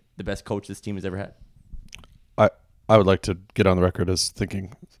think that the best coach this team has ever had. I would like to get on the record as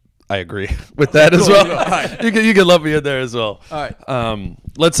thinking I agree with that as well. Right. You can love me in there as well. All right.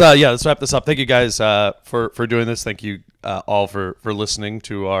 Let's wrap this up. Thank you guys for doing this. Thank you all for listening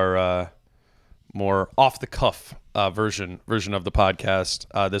to our more off the cuff version of the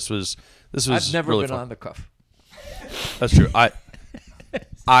podcast. This was I've never really been fun. on the cuff. That's true.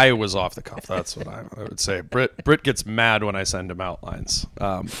 I was off the cuff. That's what I would say. Britt gets mad when I send him outlines.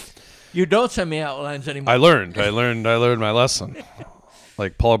 You don't send me outlines anymore. I learned my lesson.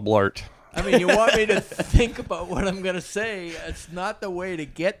 Like Paul Blart. I mean, you want me to think about what I'm going to say. It's not the way to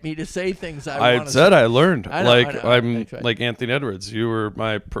get me to say things I want to say. I learned. I know. I'm like Anthony Edwards. You were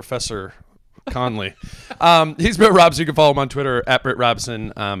my Professor Conley. He's Britt Robson. You can follow him on Twitter at Britt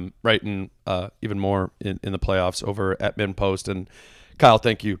Robson, writing even more in the playoffs over at MinPost. And Kyle,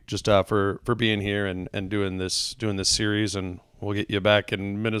 thank you just for being here and doing this series. And we'll get you back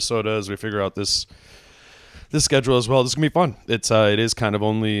in Minnesota as we figure out this schedule as well. This is gonna be fun. It is kind of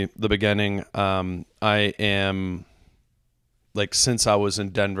only the beginning. I am like, since I was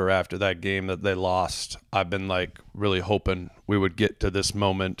in Denver after that game that they lost, I've been like really hoping we would get to this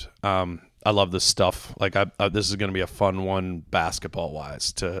moment. I love this stuff. Like, this is gonna be a fun one basketball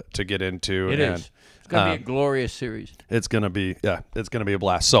wise to get into. It is. It's gonna be a glorious series. It's gonna be a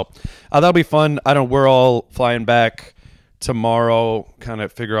blast. So that'll be fun. We're all flying back tomorrow. Kind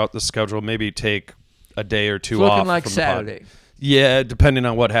of figure out the schedule. Maybe take a day or two off. Looking like from Saturday. Yeah, depending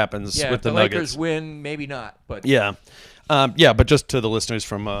on what happens with the Nuggets. Lakers win, maybe not. But yeah, but just to the listeners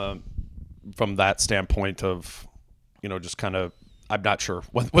from that standpoint of, just kind of, I'm not sure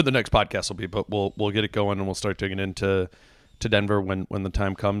when the next podcast will be, but we'll get it going and we'll start digging into Denver when the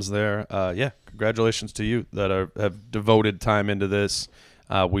time comes there. Congratulations to you that have devoted time into this.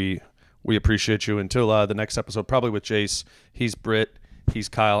 We appreciate you. Until the next episode, probably with Jace. He's Britt. He's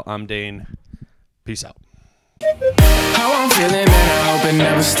Kyle. I'm Dane. Peace out. How I'm feeling, man, I hope it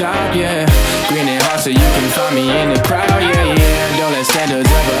never stop, yeah. Green and hot so you can find me in the crowd, yeah. Don't let standards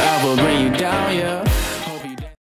ever bring you down, yeah.